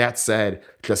 But that said,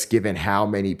 just given how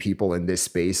many people in this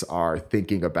space are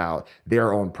thinking about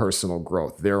their own personal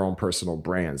growth, their own personal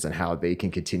brands, and how they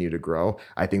can continue to grow,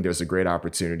 I think there's a great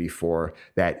opportunity for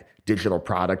that digital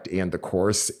product and the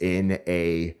course in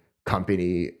a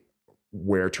company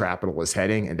where Trapital is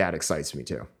heading, and that excites me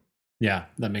too. Yeah,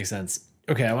 that makes sense.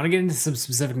 Okay, I want to get into some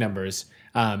specific numbers.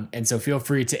 And so feel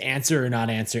free to answer or not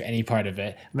answer any part of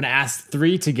it. I'm going to ask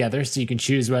three together so you can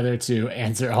choose whether to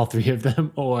answer all three of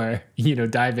them or,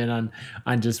 dive in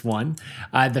on just one.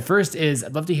 The first is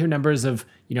I'd love to hear numbers of,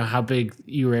 how big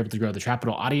you were able to grow the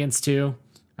Trapital audience to.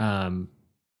 Um,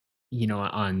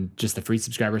 on just the free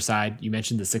subscriber side, you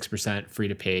mentioned the 6% free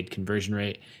to paid conversion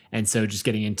rate. And so just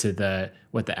getting into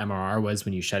what the MRR was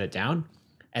when you shut it down.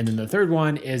 And then the third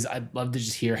one is I'd love to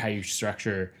just hear how you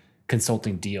structure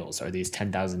consulting deals. Are these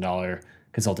 $10,000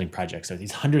 consulting projects? Are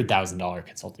these $100,000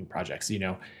 consulting projects?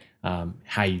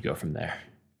 How you go from there.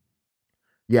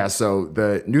 Yeah, so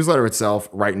the newsletter itself,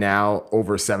 right now,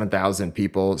 over 7,000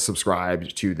 people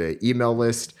subscribed to the email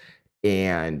list.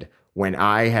 And when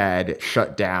I had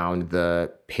shut down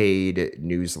the paid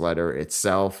newsletter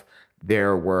itself,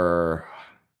 there were,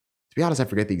 to be honest, I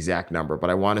forget the exact number, but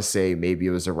I want to say maybe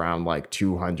it was around like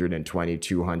 220,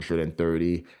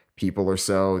 230 people or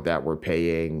so that were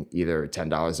paying either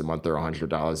 $10 a month or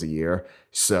 $100 a year.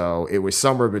 So it was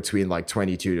somewhere between like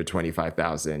 $22,000 to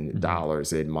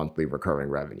 $25,000 in monthly recurring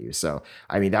revenue. So,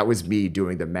 I mean, that was me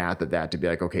doing the math of that to be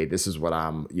like, okay, this is what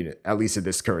I'm, at least at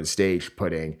this current stage,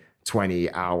 putting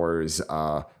 20 hours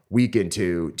a week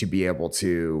into to be able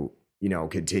to,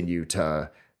 continue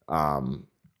to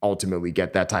ultimately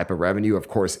get that type of revenue. Of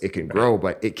course, it can grow,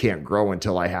 but it can't grow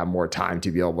until I have more time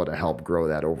to be able to help grow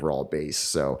that overall base.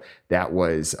 So that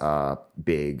was a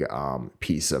big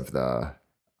piece of the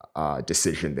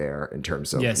decision there in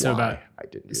terms of why I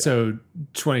didn't do that. So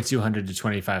 2,200 to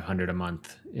 2,500 a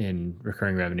month in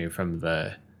recurring revenue from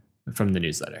the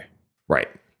newsletter. Right.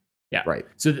 Yeah. Right.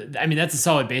 So, that's a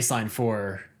solid baseline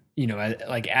for,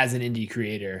 like as an indie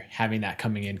creator, having that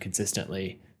coming in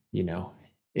consistently,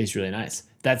 is really nice.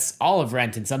 That's all of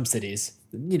rent in some cities,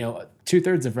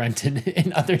 2/3 of rent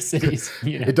in other cities.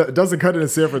 It doesn't cut it in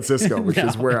San Francisco, which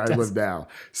is where I live now.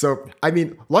 So,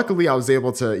 luckily I was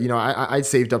able to, I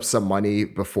saved up some money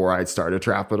before I started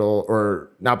Trapital,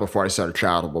 or not before I started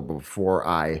Trapital, but before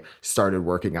I started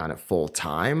working on it full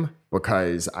time,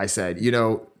 because I said,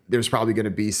 there's probably going to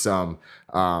be some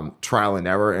trial and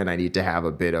error, and I need to have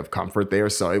a bit of comfort there.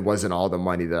 So it wasn't all the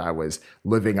money that I was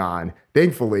living on,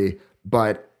 thankfully,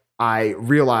 but I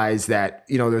realized that,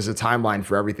 there's a timeline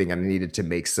for everything, and I needed to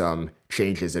make some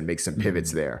changes and make some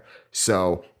pivots there.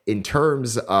 So in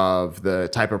terms of the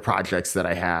type of projects that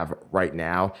I have right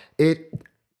now,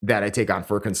 that I take on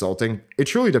for consulting, it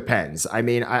truly depends.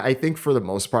 I think for the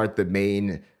most part, the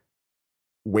main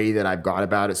way that I've gone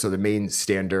about it, so the main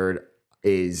standard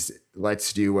is,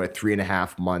 let's do a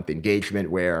 3.5 month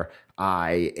engagement where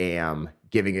I am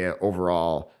giving an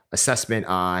overall assessment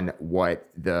on what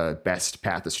the best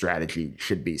path of strategy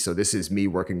should be. So this is me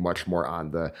working much more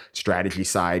on the strategy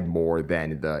side more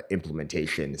than the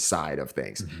implementation side of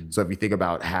things. So if you think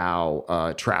about how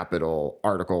a Trapital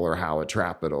article or how a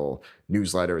Trapital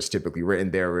newsletter is typically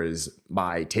written, there is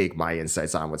my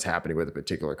insights on what's happening with a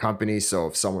particular company. So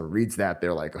if someone reads that,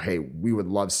 they're like, hey, we would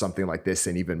love something like this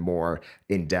and even more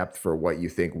in depth for what you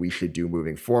think we should do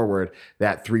moving forward.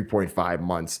 That 3.5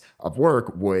 months of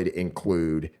work would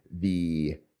include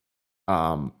the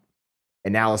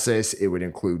analysis, it would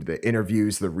include the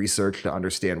interviews, the research to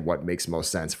understand what makes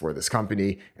most sense for this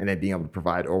company, and then being able to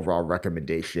provide overall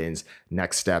recommendations,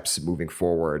 next steps moving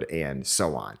forward, and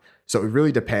so on. So it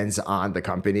really depends on the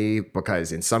company,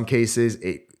 because in some cases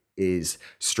it is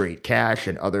straight cash,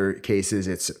 in other cases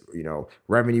it's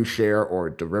revenue share or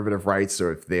derivative rights,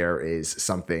 or if there is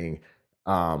something,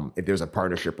 if there's a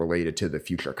partnership related to the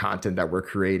future content that we're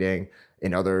creating.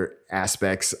 In other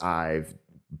aspects, I've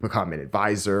become an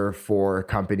advisor for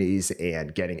companies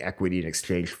and getting equity in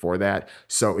exchange for that.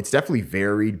 So it's definitely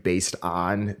varied based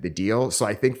on the deal. So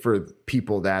I think for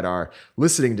people that are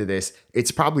listening to this,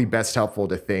 it's probably best helpful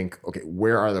to think, okay,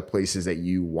 where are the places that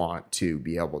you want to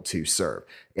be able to serve?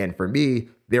 And for me,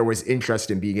 there was interest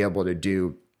in being able to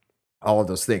do all of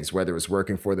those things, whether it was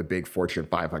working for the big Fortune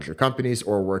 500 companies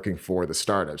or working for the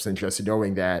startups, and just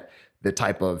knowing that the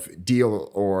type of deal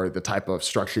or the type of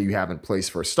structure you have in place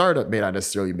for a startup may not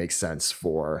necessarily make sense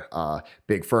for a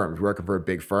big firm. If you're working for a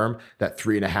big firm, that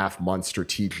 3.5 month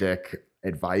strategic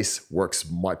advice works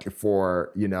much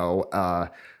for,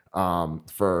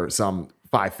 for some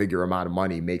five-figure amount of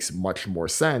money makes much more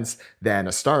sense than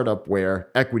a startup where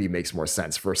equity makes more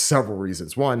sense for several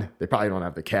reasons. One, they probably don't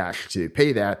have the cash to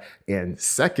pay that. And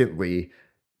secondly,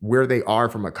 where they are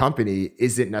from a company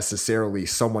isn't necessarily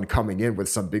someone coming in with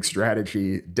some big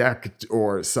strategy deck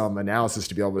or some analysis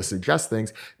to be able to suggest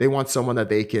things. They want someone that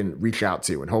they can reach out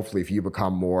to. And hopefully, if you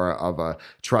become more of a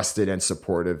trusted and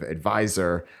supportive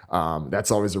advisor,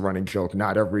 that's always a running joke.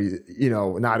 Not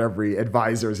every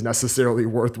advisor is necessarily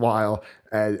worthwhile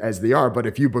as they are. But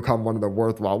if you become one of the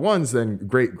worthwhile ones, then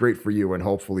great for you. And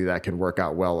hopefully that can work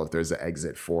out well if there's an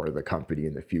exit for the company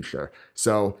in the future.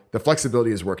 So the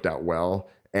flexibility has worked out well.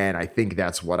 And I think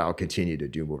that's what I'll continue to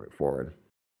do moving forward.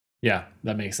 Yeah,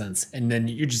 that makes sense. And then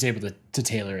you're just able to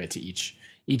tailor it to each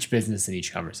business and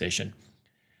each conversation.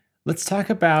 Let's talk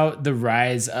about the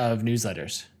rise of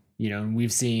newsletters.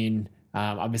 We've seen,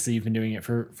 obviously you've been doing it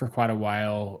for quite a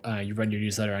while. You run your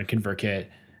newsletter on ConvertKit.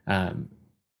 Um,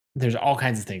 there's all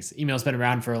kinds of things. Email's been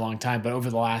around for a long time, but over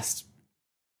the last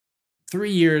 3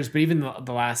 years, but even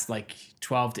the last like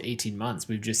 12 to 18 months,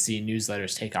 we've just seen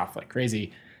newsletters take off like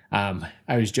crazy.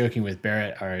 I was joking with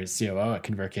Barrett, our COO at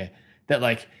ConvertKit, that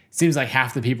like seems like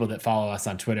half the people that follow us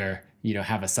on Twitter,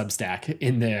 have a Substack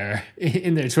in their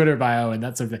Twitter bio and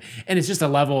that sort of thing. And it's just a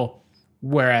level.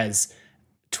 Whereas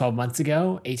 12 months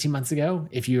ago, 18 months ago,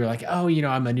 if you were like, oh,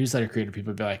 I'm a newsletter creator,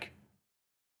 people would be like,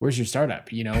 where's your startup?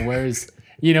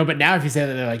 But now if you say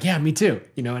that, they're like, yeah, me too,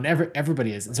 and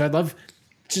everybody is. And so I'd love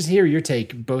just hear your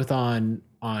take both on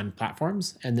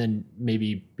platforms, and then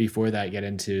maybe before that get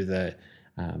into the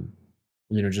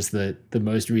just the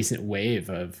most recent wave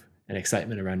of an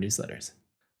excitement around newsletters.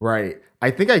 Right.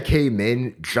 I think I came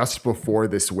in just before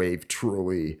this wave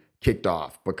truly kicked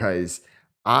off because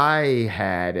I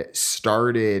had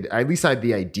started, at least I had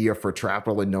the idea for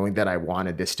Trapital and knowing that I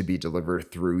wanted this to be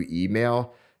delivered through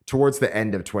email towards the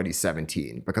end of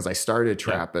 2017 because I started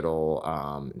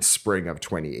Trapital spring of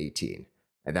 2018.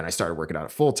 And then I started working on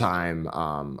it full time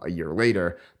a year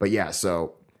later. But yeah,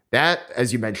 so that,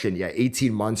 as you mentioned,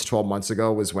 18 months, 12 months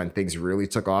ago was when things really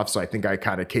took off. So I think I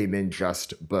kind of came in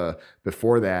just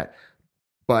before that.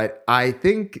 But I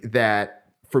think that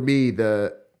for me,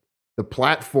 the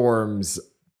platforms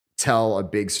tell a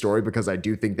big story because I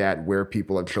do think that where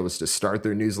people have chose to start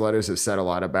their newsletters have said a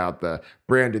lot about the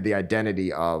brand or the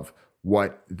identity of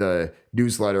what the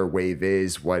newsletter wave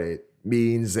is, what it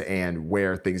means, and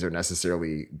where things are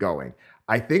necessarily going.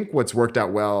 I think what's worked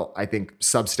out well, I think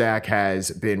Substack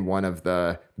has been one of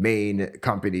the main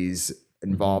companies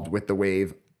involved with the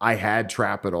wave. I had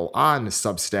Trapital on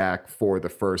Substack for the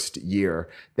first year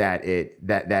that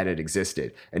it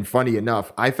existed. And funny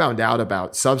enough, I found out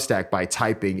about Substack by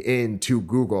typing into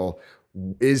Google,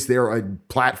 is there a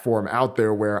platform out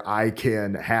there where I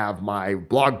can have my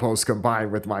blog posts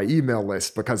combined with my email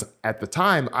list? Because at the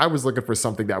time, I was looking for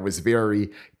something that was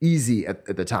very easy at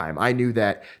the time. I knew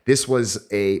that this was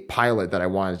a pilot that I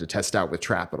wanted to test out with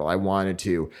Trapital. I wanted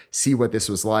to see what this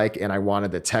was like, and I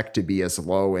wanted the tech to be as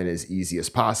low and as easy as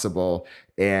possible.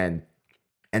 And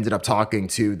ended up talking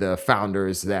to the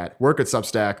founders that work at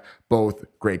Substack, both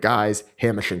great guys,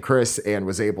 Hamish and Chris, and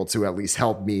was able to at least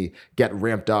help me get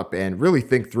ramped up and really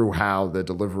think through how the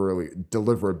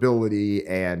deliverability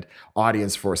and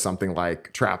audience for something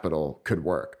like Trapital could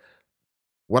work.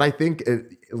 What I think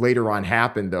later on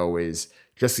happened, though, is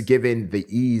just given the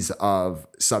ease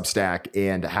of Substack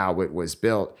and how it was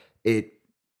built, it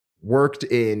worked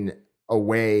in a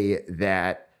way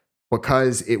that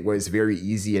because it was very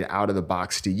easy and out of the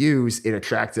box to use, it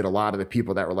attracted a lot of the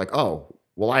people that were like, oh,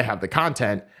 well, I have the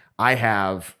content. I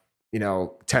have,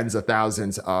 tens of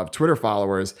thousands of Twitter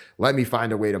followers. Let me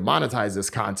find a way to monetize this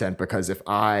content, because if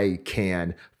I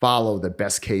can follow the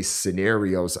best case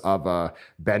scenarios of a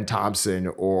Ben Thompson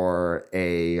or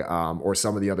or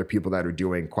some of the other people that are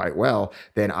doing quite well,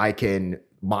 then I can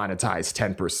monetize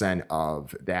 10%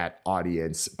 of that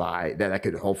audience by that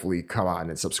could hopefully come on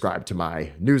and subscribe to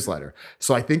my newsletter.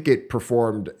 So I think it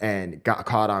performed and got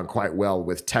caught on quite well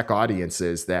with tech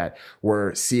audiences that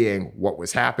were seeing what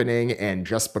was happening. And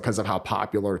just because of how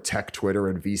popular tech Twitter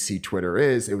and VC Twitter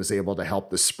is, it was able to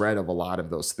help the spread of a lot of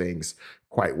those things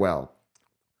quite well.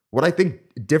 What I think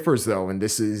differs, though, and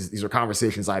these are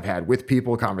conversations I've had with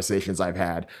people, conversations I've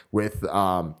had with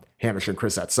Hamish and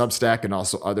Chris at Substack, and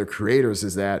also other creators,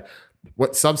 is that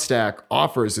what Substack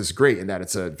offers is great in that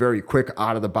it's a very quick,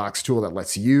 out-of-the-box tool that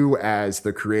lets you, as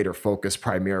the creator, focus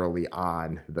primarily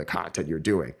on the content you're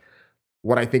doing.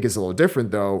 What I think is a little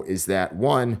different, though, is that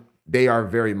one, they are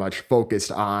very much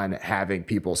focused on having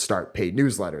people start paid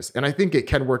newsletters. And I think it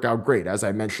can work out great. As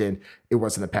I mentioned, it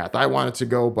wasn't the path I wanted to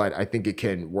go, but I think it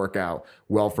can work out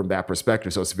well from that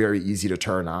perspective. So it's very easy to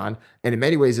turn on. And in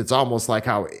many ways, it's almost like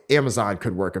how Amazon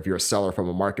could work if you're a seller from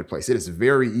a marketplace. It is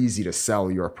very easy to sell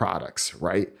your products,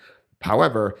 right?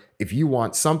 However, if you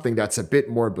want something that's a bit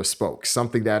more bespoke,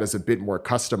 something that is a bit more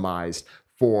customized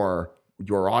for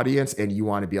your audience, and you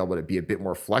want to be able to be a bit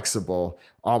more flexible,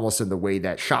 almost in the way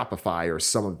that Shopify or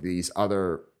some of these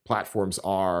other platforms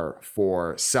are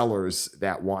for sellers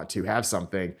that want to have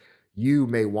something, you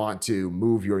may want to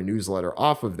move your newsletter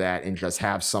off of that and just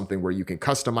have something where you can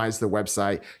customize the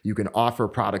website. You can offer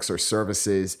products or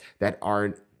services that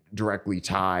aren't directly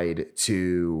tied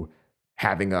to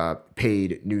having a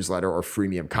paid newsletter or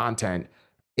freemium content.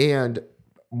 And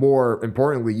more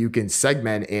importantly, you can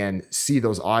segment and see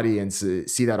those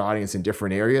audiences, see that audience in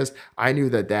different areas. I knew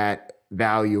that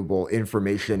valuable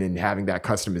information and having that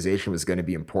customization was going to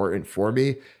be important for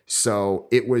me. So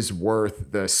it was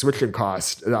worth the switching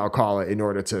cost, I'll call it, in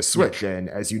order to Yep. switch. And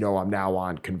as you know, I'm now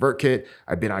on ConvertKit.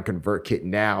 I've been on ConvertKit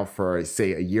now for,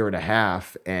 say, a year and a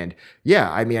half. And yeah,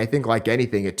 I mean, I think like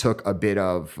anything, it took a bit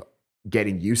of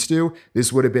getting used to.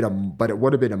 This would have been but it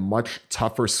would have been a much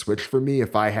tougher switch for me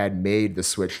if I had made the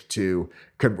switch to,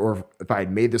 or if I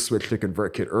had made the switch to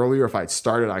ConvertKit earlier, if I'd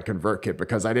started on ConvertKit,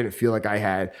 because I didn't feel like I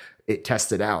had it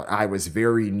tested out. I was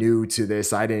very new to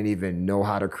this. I didn't even know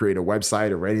how to create a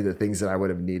website or any of the things that I would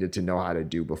have needed to know how to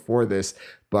do before this.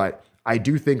 But I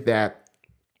do think that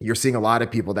you're seeing a lot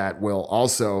of people that will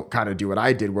also kind of do what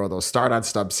I did, where they'll start on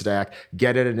Substack,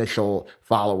 get an initial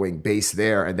following base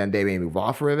there, and then they may move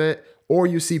off of it. Or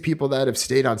you see people that have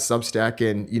stayed on Substack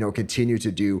and, continue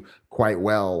to do quite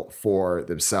well for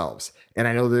themselves. And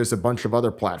I know there's a bunch of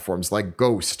other platforms like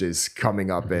Ghost is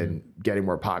coming up Mhm. and getting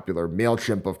more popular.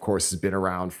 MailChimp, of course, has been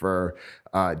around for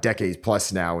decades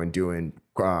plus now and doing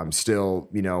still,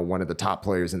 one of the top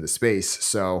players in the space.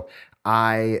 So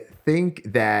I think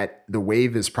that the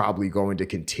wave is probably going to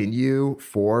continue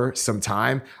for some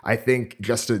time. I think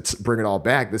just to bring it all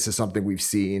back, this is something we've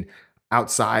seen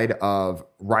outside of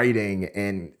writing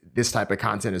and this type of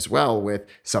content as well, with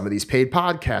some of these paid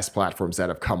podcast platforms that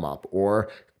have come up, or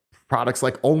products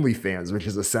like OnlyFans, which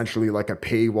is essentially like a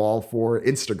paywall for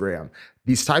Instagram.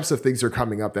 These types of things are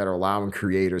coming up that are allowing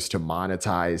creators to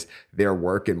monetize their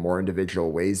work in more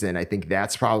individual ways. And I think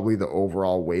that's probably the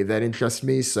overall wave that interests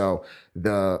me. So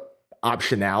the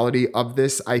optionality of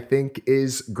this, I think,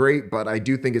 is great, but I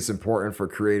do think it's important for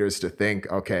creators to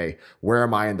think, okay, where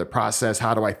am I in the process?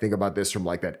 How do I think about this from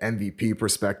like that MVP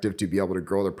perspective to be able to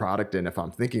grow the product? And if I'm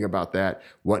thinking about that,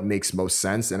 what makes most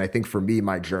sense? And I think for me,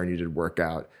 my journey did work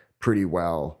out pretty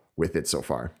well with it so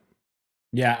far.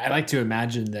 Yeah, I like to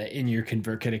imagine that in your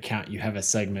ConvertKit account, you have a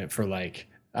segment for like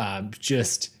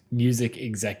just music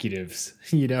executives,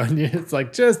 and it's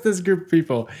like just this group of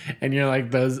people, and you're like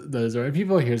those are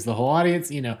people. Here's the whole audience,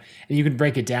 and you can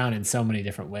break it down in so many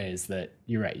different ways that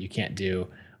you're right, you can't do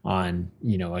on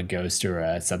a Ghost or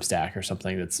a Substack or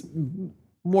something that's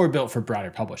more built for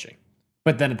broader publishing.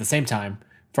 But then at the same time,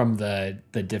 from the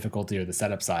difficulty or the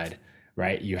setup side,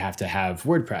 right, you have to have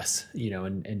WordPress,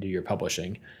 and do your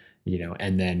publishing,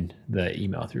 and then the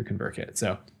email through ConvertKit.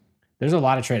 So there's a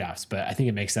lot of trade-offs, but I think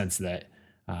it makes sense that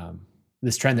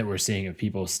this trend that we're seeing of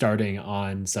people starting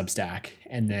on Substack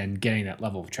and then getting that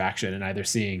level of traction and either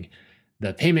seeing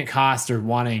the payment cost or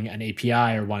wanting an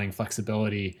API or wanting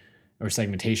flexibility or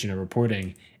segmentation or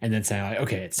reporting, and then saying like,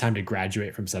 okay, it's time to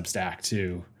graduate from Substack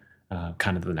to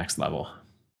kind of the next level.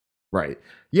 Right.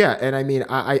 Yeah. And I mean,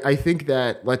 I think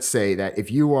that, let's say that if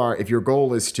your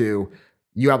goal is to,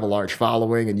 you have a large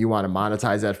following and you want to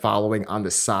monetize that following on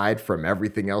the side from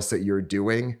everything else that you're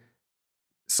doing,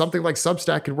 something like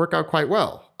Substack can work out quite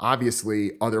well.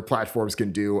 Obviously, other platforms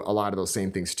can do a lot of those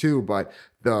same things too, but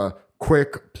the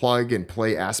quick plug and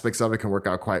play aspects of it can work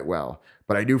out quite well.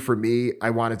 But I knew for me, I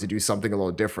wanted to do something a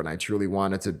little different. I truly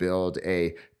wanted to build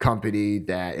a company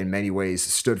that in many ways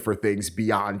stood for things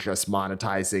beyond just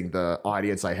monetizing the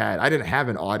audience I had. I didn't have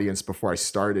an audience before I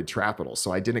started Trapital,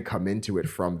 so I didn't come into it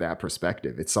from that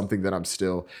perspective. It's something that I'm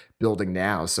still building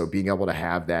now. So being able to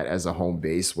have that as a home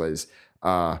base was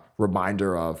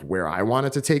reminder of where I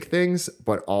wanted to take things,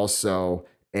 but also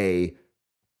a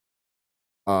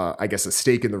I guess a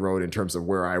stake in the road in terms of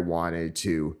where I wanted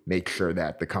to make sure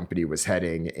that the company was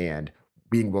heading and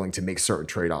being willing to make certain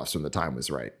trade-offs when the time was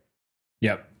right.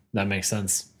 Yep, that makes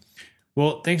sense.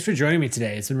 Well, thanks for joining me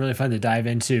today. It's been really fun to dive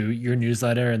into your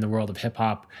newsletter and the world of hip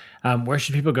hop. Where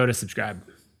should people go to subscribe?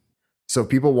 So if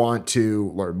people want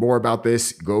to learn more about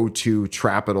this, go to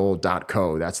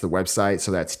trapital.co. That's the website.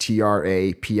 So that's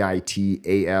trapital.co.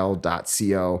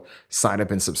 Sign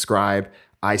up and subscribe.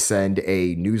 I send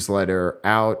a newsletter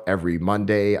out every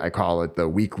Monday. I call it the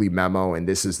weekly memo, and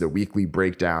this is the weekly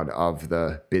breakdown of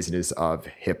the business of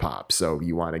hip hop. So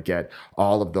you want to get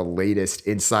all of the latest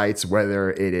insights,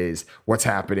 whether it is what's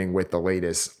happening with the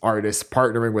latest artists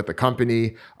partnering with the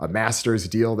company, a master's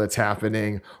deal that's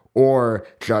happening, or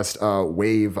just a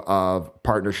wave of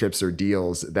partnerships or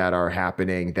deals that are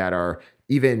happening that are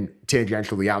even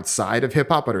tangentially outside of hip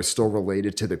hop, but are still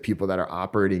related to the people that are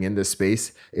operating in this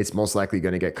space. It's most likely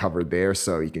going to get covered there.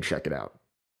 So you can check it out.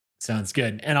 Sounds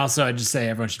good. And also, I'd just say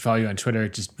everyone should follow you on Twitter.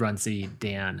 Just Runcie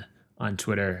Dan on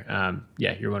Twitter.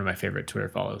 Yeah, you're one of my favorite Twitter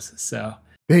follows. So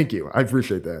Thank you. I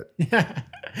appreciate that.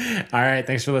 all right.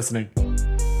 Thanks for listening.